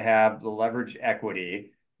able to have the leverage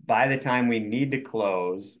equity by the time we need to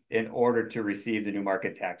close in order to receive the new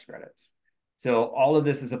market tax credits. So all of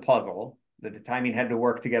this is a puzzle that the timing had to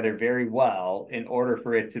work together very well in order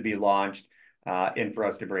for it to be launched and for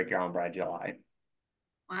us to break ground by July.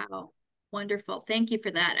 Wow. Wonderful. Thank you for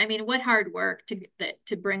that. I mean, what hard work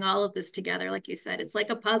to bring all of this together. Like you said, it's like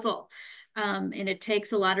a puzzle. And it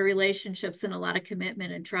takes a lot of relationships and a lot of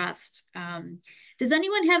commitment and trust. Does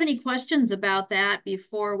anyone have any questions about that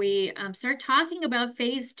before we start talking about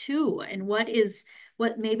phase 2 and what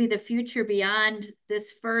maybe the future beyond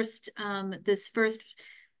this first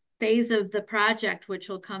phase of the project, which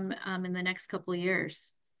will come in the next couple of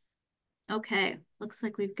years? Okay, looks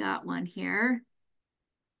like we've got one here.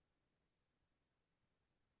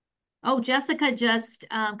 Oh, Jessica just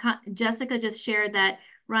shared that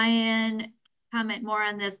Ryan comment more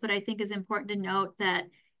on this, but I think it's important to note that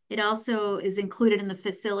it also is included in the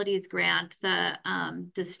facilities grant, the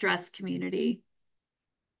distressed community.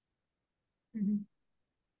 Mm-hmm.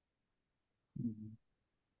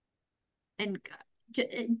 And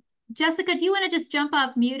Jessica, do you want to just jump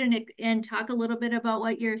off mute and talk a little bit about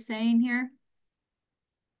what you're saying here?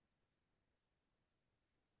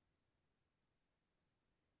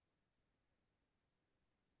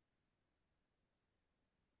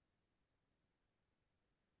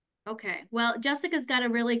 Okay, well, Jessica's got a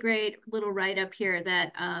really great little write-up here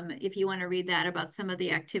that if you want to read that about some of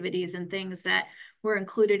the activities and things that were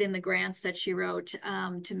included in the grants that she wrote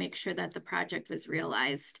to make sure that the project was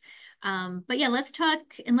realized. But yeah, let's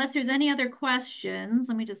talk, unless there's any other questions.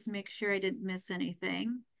 Let me just make sure I didn't miss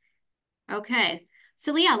anything. Okay,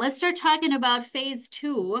 so yeah, let's start talking about phase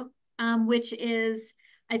 2, which is,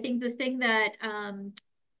 I think, the thing that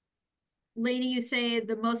Lainey, you say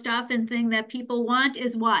the most often thing that people want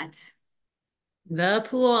is what? The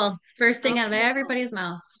pool. It's first thing out of everybody's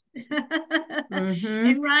mouth. Mm-hmm.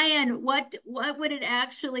 And Ryan, what would it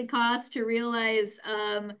actually cost to realize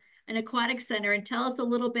an aquatic center? And tell us a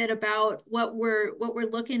little bit about what we're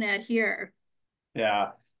looking at here.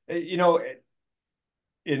 Yeah, you know,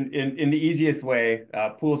 in the easiest way,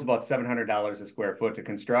 pool's about $700 a square foot to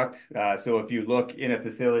construct. So if you look in a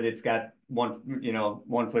facility, it's got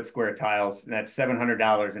 1 foot square tiles. That's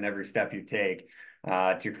 $700 in every step you take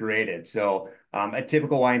to create it. So a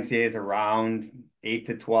typical YMCA is around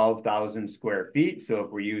 8,000 to 12,000 square feet. So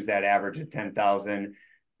if we use that average of 10,000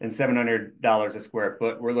 and $700 a square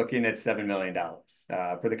foot, we're looking at $7 million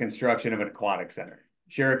for the construction of an aquatic center.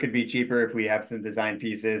 Sure, it could be cheaper if we have some design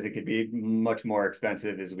pieces. It could be much more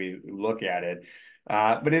expensive as we look at it.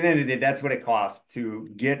 But at the end of the day, that's what it costs to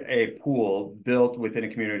get a pool built within a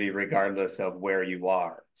community, regardless of where you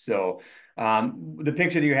are. So the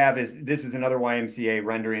picture that you have this is another YMCA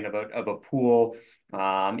rendering of a pool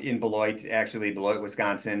in Beloit, actually Beloit,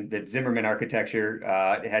 Wisconsin, that Zimmerman Architecture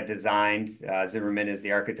had designed. Zimmerman is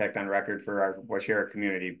the architect on record for our Waushara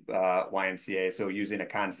Community YMCA. So using a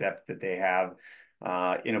concept that they have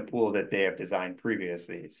in a pool that they have designed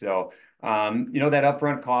previously. So, that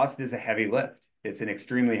upfront cost is a heavy lift. It's an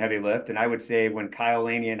extremely heavy lift. And I would say when Kyle,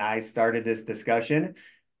 Laney, and I started this discussion,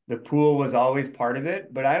 the pool was always part of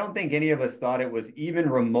it, but I don't think any of us thought it was even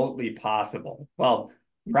remotely possible. Well,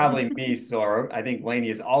 probably me, Sora. I think Laney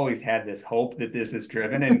has always had this hope that this is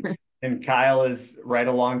driven, and Kyle is right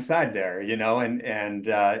alongside there, and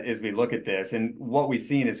as we look at this, and what we've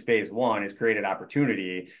seen as phase 1 is created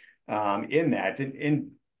opportunity in that.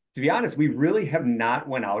 And to be honest, we really have not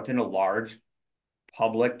went out in a large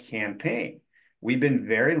public campaign. We've been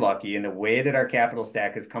very lucky in the way that our capital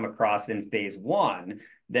stack has come across in phase 1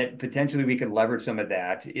 that potentially we could leverage some of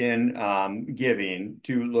that in giving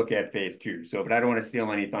to look at phase 2. So, but I don't want to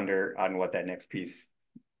steal any thunder on what that next piece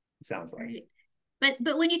sounds like. Right.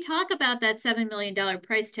 But when you talk about that $7 million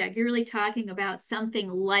price tag, you're really talking about something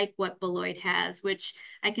like what Beloit has, which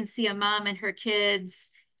I can see a mom and her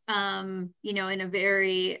kids, in a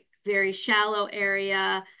very very shallow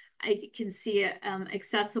area. I can see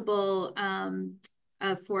accessible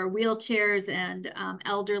for wheelchairs and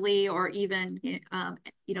elderly, or even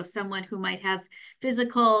someone who might have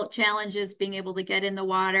physical challenges being able to get in the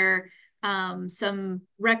water, some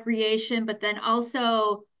recreation, but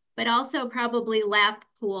also probably lap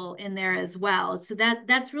pool in there as well. So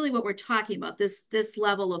that's really what we're talking about, this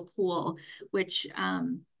level of pool, which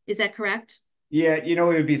is that correct? Yeah, it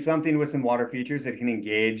would be something with some water features that can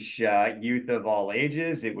engage youth of all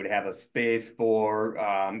ages. It would have a space for,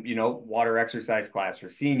 water exercise class for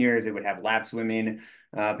seniors. It would have lap swimming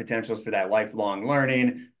potentials for that lifelong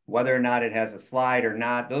learning. Whether or not it has a slide or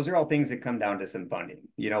not, those are all things that come down to some funding.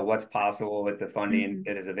 What's possible with the funding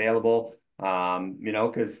that is available.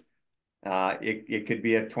 Because it could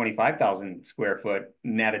be a 25,000 square foot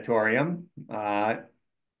natatorium.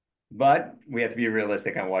 But we have to be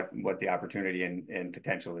realistic on what the opportunity and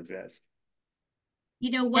potential exists.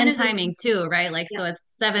 One and timing too, right? Like, so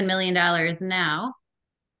it's $7 million now.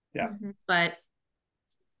 Yeah. But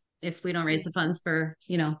if we don't raise the funds for,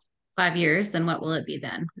 5 years, then what will it be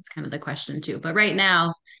then? It's kind of the question too. But right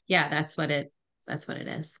now, yeah, that's what it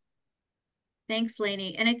is. Thanks,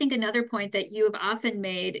 Lainey. And I think another point that you have often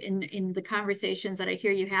made in the conversations that I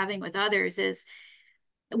hear you having with others is,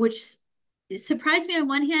 which surprised me on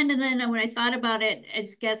one hand, and then when I thought about it, I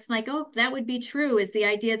guess like, oh, that would be true, is the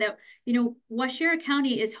idea that, Waushara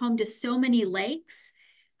County is home to so many lakes,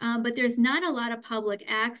 but there's not a lot of public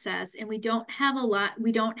access, and we don't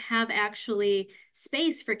have actually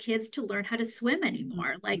space for kids to learn how to swim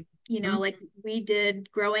anymore, like like we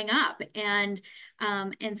did growing up. And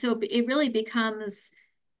so it really becomes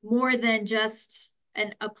more than just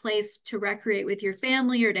a place to recreate with your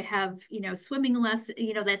family, or to have, swimming lessons.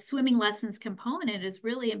 That swimming lessons component is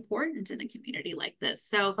really important in a community like this.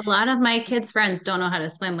 So a lot of my kids' friends don't know how to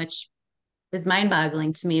swim, which is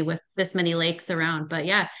mind-boggling to me with this many lakes around. But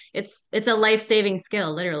yeah, it's a life-saving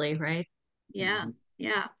skill, literally, right? Yeah.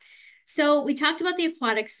 So we talked about the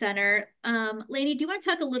aquatic center. Lainey, do you want to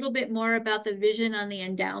talk a little bit more about the vision on the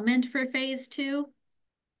endowment for phase 2?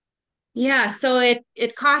 Yeah, so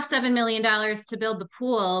it cost $7 million to build the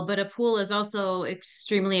pool, but a pool is also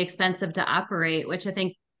extremely expensive to operate, which I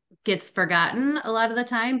think gets forgotten a lot of the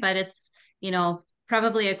time, but it's,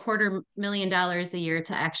 probably $250,000 a year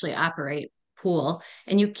to actually operate pool.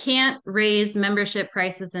 And you can't raise membership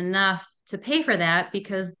prices enough to pay for that,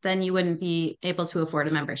 because then you wouldn't be able to afford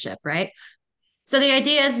a membership, right? So the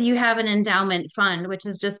idea is you have an endowment fund, which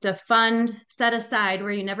is just a fund set aside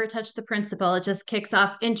where you never touch the principal. It just kicks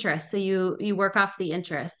off interest. So you work off the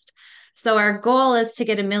interest. So our goal is to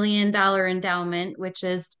get $1 million endowment, which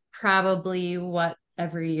is probably what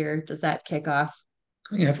every year does that kick off?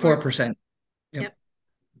 Yeah, 4%. Yep.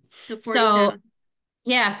 So 40,000.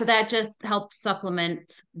 Yeah, so that just helps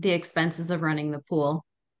supplement the expenses of running the pool.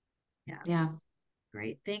 Yeah.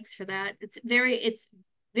 Great. Thanks for that. It's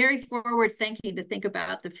very forward thinking to think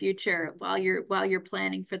about the future while you're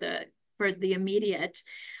planning for the immediate.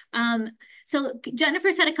 So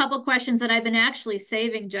Jennifer's had a couple questions that I've been actually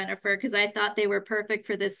saving, Jennifer, because I thought they were perfect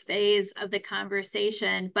for this phase of the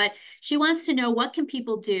conversation. But she wants to know, what can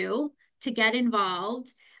people do to get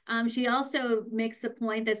involved? She also makes the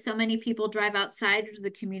point that so many people drive outside of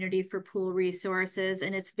the community for pool resources,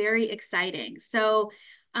 and it's very exciting. So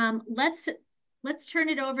let's turn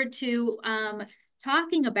it over to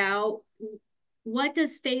talking about what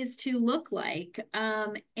does phase 2 look like.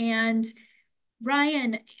 And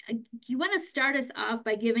Ryan, you want to start us off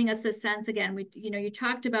by giving us a sense again. You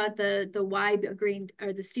talked about the Y agreeing,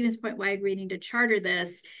 or the Stevens Point Y agreeing to charter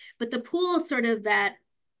this, but the pool is sort of that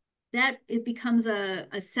it becomes a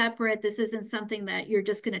separate. This isn't something that you're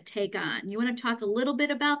just going to take on. You want to talk a little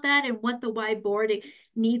bit about that and what the Y board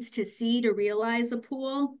needs to see to realize a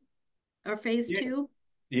pool, or phase 2?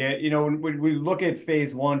 Yeah, when we look at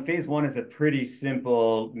phase 1 is a pretty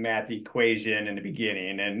simple math equation in the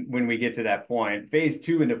beginning. And when we get to that point, phase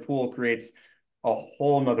 2 in the pool creates a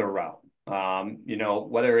whole nother realm.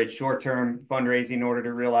 Whether it's short-term fundraising in order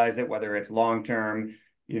to realize it, whether it's long-term,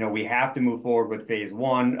 we have to move forward with phase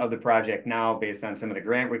 1 of the project now based on some of the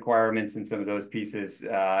grant requirements and some of those pieces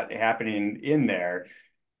happening in there.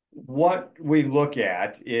 What we look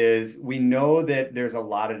at is, we know that there's a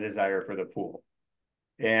lot of desire for the pool.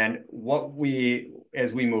 And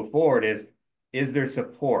as we move forward is there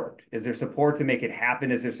support? Is there support to make it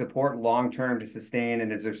happen? Is there support long-term to sustain?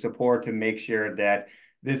 And is there support to make sure that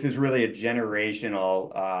this is really a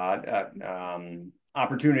generational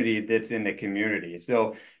opportunity that's in the community.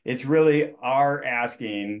 So it's really our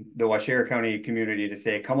asking the Waushara County community to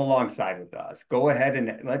say, come alongside with us. Go ahead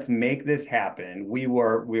and let's make this happen. We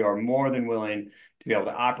are more than willing to be able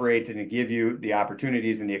to operate and to give you the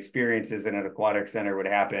opportunities and the experiences that an aquatic center would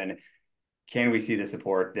happen. Can we see the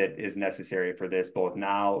support that is necessary for this both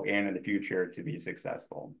now and in the future to be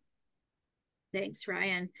successful? Thanks,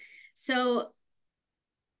 Ryan. So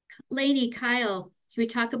Lainey, Kyle, should we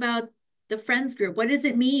talk about the Friends group? What does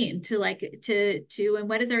it mean to and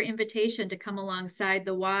what is our invitation to come alongside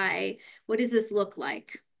the Y? What does this look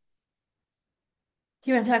like?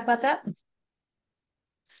 Do you want to talk about that?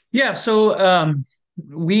 Yeah, so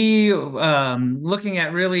we looking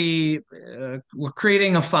at really we're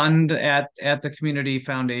creating a fund at the community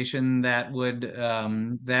foundation that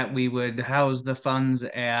we would house the funds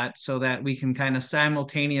at, so that we can kind of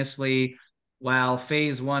simultaneously, while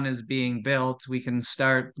phase one is being built, we can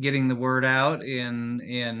start getting the word out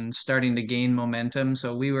and starting to gain momentum.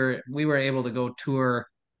 So we were able to go tour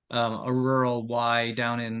a rural Y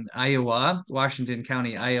down in Iowa, Washington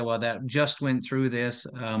County, Iowa, that just went through this.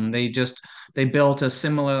 They built a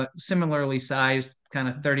similarly sized kind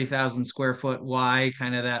of 30,000 square foot Y,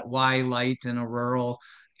 kind of that Y light in a rural,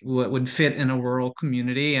 what would fit in a rural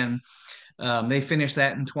community. And they finished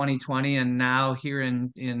that in 2020, and now here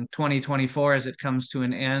in 2024, as it comes to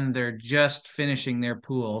an end, they're just finishing their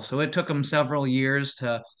pool. So it took them several years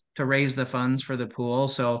to raise the funds for the pool.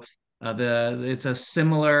 So it's a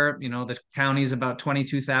similar, the county's about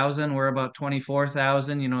 22,000, we're about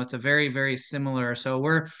 24,000. It's a very, very similar. So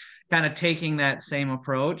we're kind of taking that same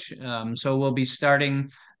approach. So we'll be starting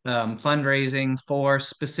fundraising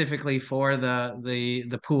specifically for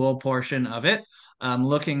the pool portion of it.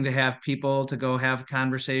 Looking to have people to go have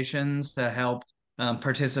conversations to help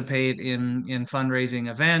participate in fundraising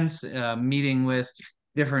events, meeting with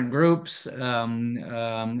different groups,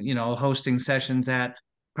 hosting sessions at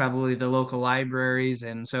probably the local libraries.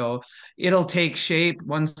 And so it'll take shape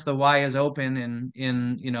once the Y is open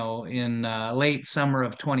in late summer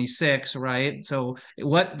of 26, right? So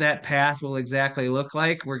what that path will exactly look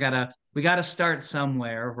like, we gotta start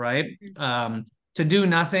somewhere, right? To do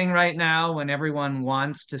nothing right now when everyone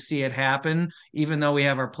wants to see it happen, even though we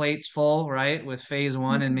have our plates full, right, with phase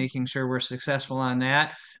one and making sure we're successful on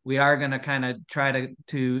that, we are going to kind of try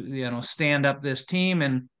to stand up this team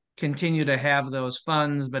and continue to have those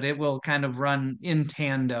funds, but it will kind of run in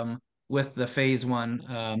tandem with the phase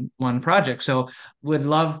one project. So would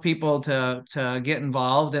love people to get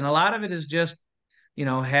involved, and a lot of it is just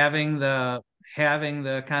having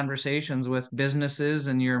the conversations with businesses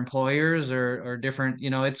and your employers or different,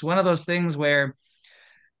 it's one of those things where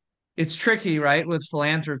it's tricky, right, with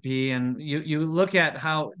philanthropy. And you look at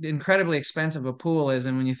how incredibly expensive a pool is.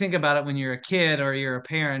 And when you think about it, when you're a kid or you're a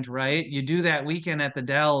parent, right, you do that weekend at the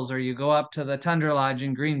Dells, or you go up to the Tundra Lodge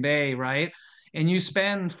in Green Bay, right? And you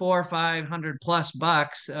spend 400 or 500 plus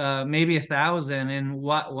bucks, maybe 1,000. And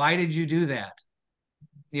why did you do that?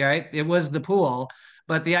 Right? It was the pool.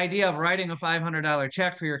 But the idea of writing a $500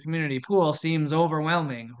 check for your community pool seems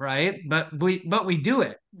overwhelming, right? But we do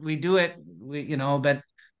it. We do it. But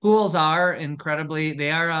pools are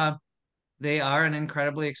they are an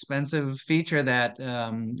incredibly expensive feature that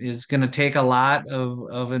is going to take a lot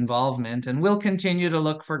of involvement. And we'll continue to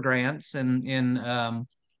look for grants. And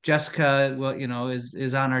Jessica, well,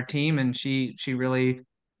 is on our team, and she really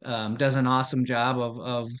does an awesome job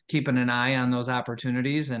of keeping an eye on those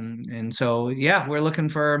opportunities. And so, yeah, we're looking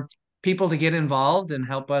for people to get involved and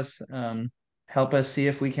help us see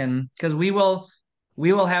if we can, because we will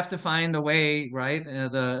have to find a way, right?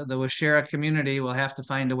 The Waushara community will have to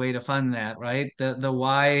find a way to fund that, right? The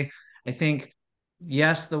Y, I think,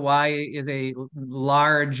 yes, the Y is a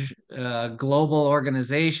large global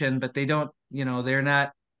organization, but they don't,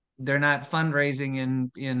 they're not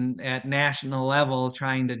fundraising in at national level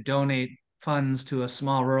trying to donate funds to a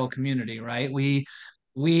small rural community, right? We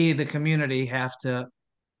the community have to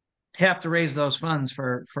raise those funds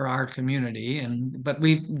for our community. But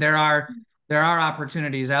there are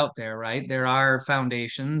opportunities out there, right? There are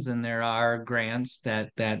foundations and there are grants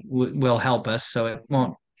that will help us, so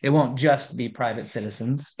it won't just be private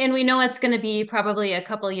citizens. And we know it's going to be probably a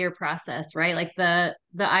couple year process, right? Like the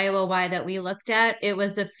Iowa Y that we looked at, it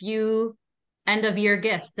was a few end of year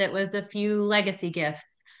gifts. It was a few legacy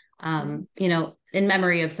gifts, in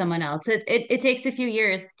memory of someone else. It takes a few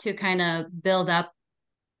years to kind of build up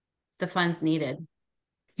the funds needed.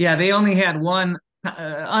 Yeah, they only had one,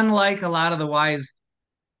 unlike a lot of the Ys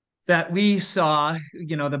that we saw,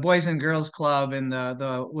 the Boys and Girls Club and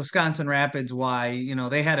the Wisconsin Rapids Y,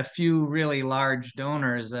 they had a few really large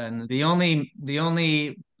donors, and the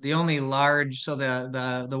only large, so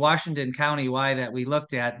the Washington County Y that we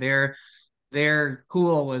looked at, their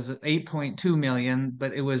pool was 8.2 million,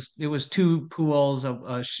 but it was two pools, of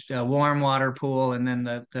a warm water pool and then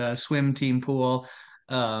the swim team pool.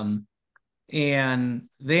 And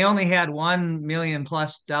they only had $1 million+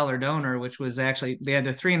 donor, which was actually, they had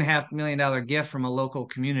the $3.5 million gift from a local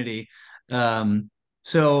community.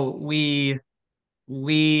 So we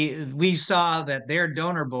saw that their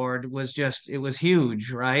donor board was just, it was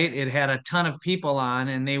huge, right? It had a ton of people on,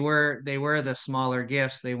 and they were the smaller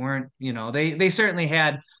gifts. They weren't, they certainly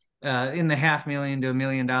had in the $500,000 to $1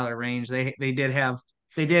 million range. They did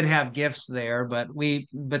have gifts there, but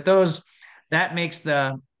those, that makes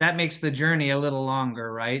the journey a little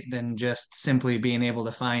longer, right? Than just simply being able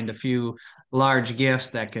to find a few large gifts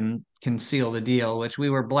that can seal the deal, which we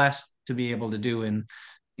were blessed to be able to do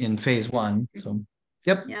in phase one. So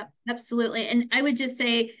yep, absolutely. And I would just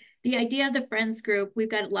say the idea of the Friends group, we've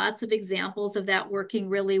got lots of examples of that working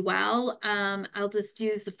really well. I'll just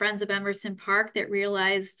use the Friends of Emerson Park that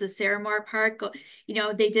realized the Saramore Park,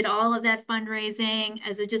 they did all of that fundraising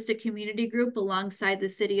as just a community group alongside the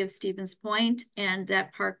city of Stevens Point, and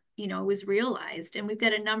that park, was realized. And we've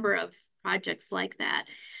got a number of projects like that.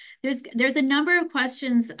 There's a number of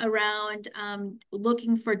questions around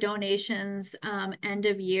looking for donations end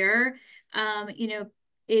of year.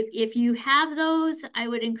 If you have those, I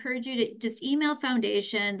would encourage you to just email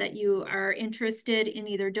foundation that you are interested in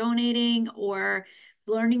either donating or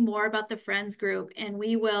learning more about the Friends group, and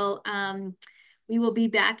we will be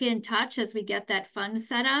back in touch as we get that fund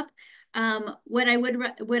set up. What I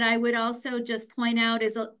would also just point out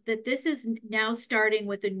is that this is now starting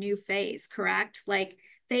with a new phase, correct? Like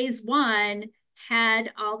phase one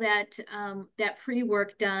had all that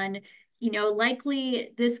pre-work done.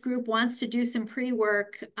 Likely this group wants to do some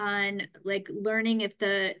pre-work on like learning if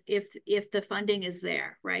the funding is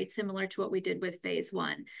there, right? Similar to what we did with phase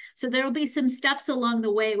one. So there'll be some steps along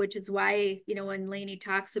the way, which is why, when Lainey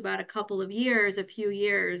talks about a few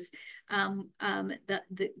years,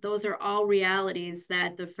 those are all realities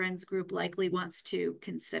that the Friends group likely wants to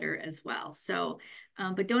consider as well. So,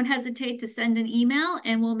 but don't hesitate to send an email,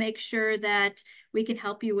 and we'll make sure that we can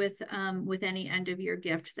help you with any end of year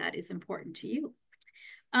gift that is important to you.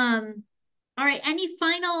 All right, any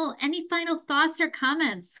final thoughts or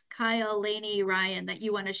comments, Kyle, Lainey, Ryan, that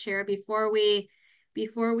you want to share before we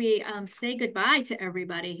say goodbye to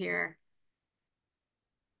everybody here?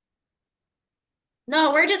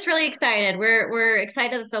 No, we're just really excited. We're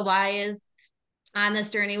excited that the Y is on this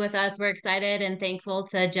journey with us. We're excited and thankful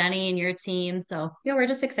to Jenny and your team. So yeah, we're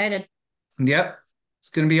just excited. Yep, it's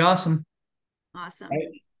going to be awesome. Awesome.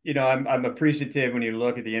 I'm appreciative when you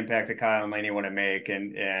look at the impact that Kyle and Lainey want to make,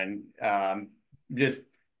 and just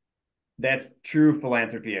that's true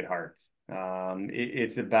philanthropy at heart.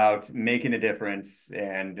 It's about making a difference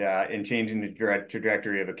and changing the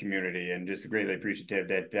trajectory of a community, and just greatly appreciative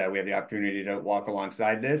that we have the opportunity to walk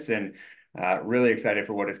alongside this, and really excited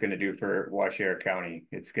for what it's going to do for Waushara County.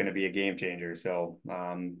 It's going to be a game changer. So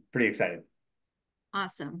pretty excited.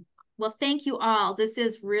 Awesome. Well, thank you all. This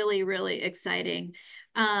is really, really exciting.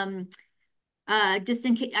 Just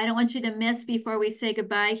in case, I don't want you to miss before we say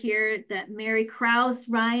goodbye here that Mary Krause,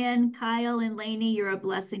 Ryan, Kyle, and Lainey, you're a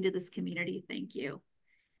blessing to this community. Thank you.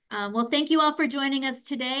 Well, thank you all for joining us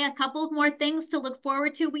today. A couple of more things to look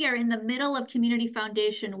forward to. We are in the middle of Community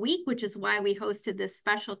Foundation Week, which is why we hosted this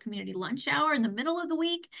special community lunch hour in the middle of the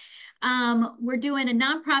week. We're doing a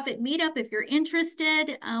nonprofit meetup. If you're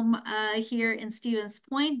interested here in Stevens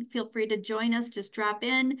Point, feel free to join us. Just drop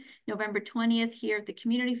in November 20th here at the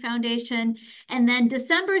Community Foundation. And then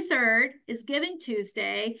December 3rd is Giving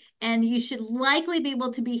Tuesday, and you should likely be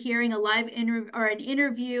able to be hearing a live interview or an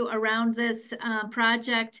interview around this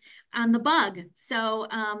project on the bug. So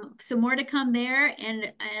some more to come there,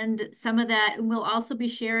 and some of that, and we'll also be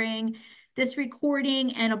sharing this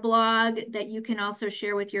recording and a blog that you can also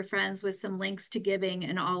share with your friends with some links to giving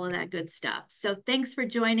and all of that good stuff. So thanks for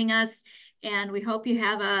joining us, and we hope you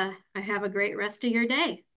have a great rest of your day.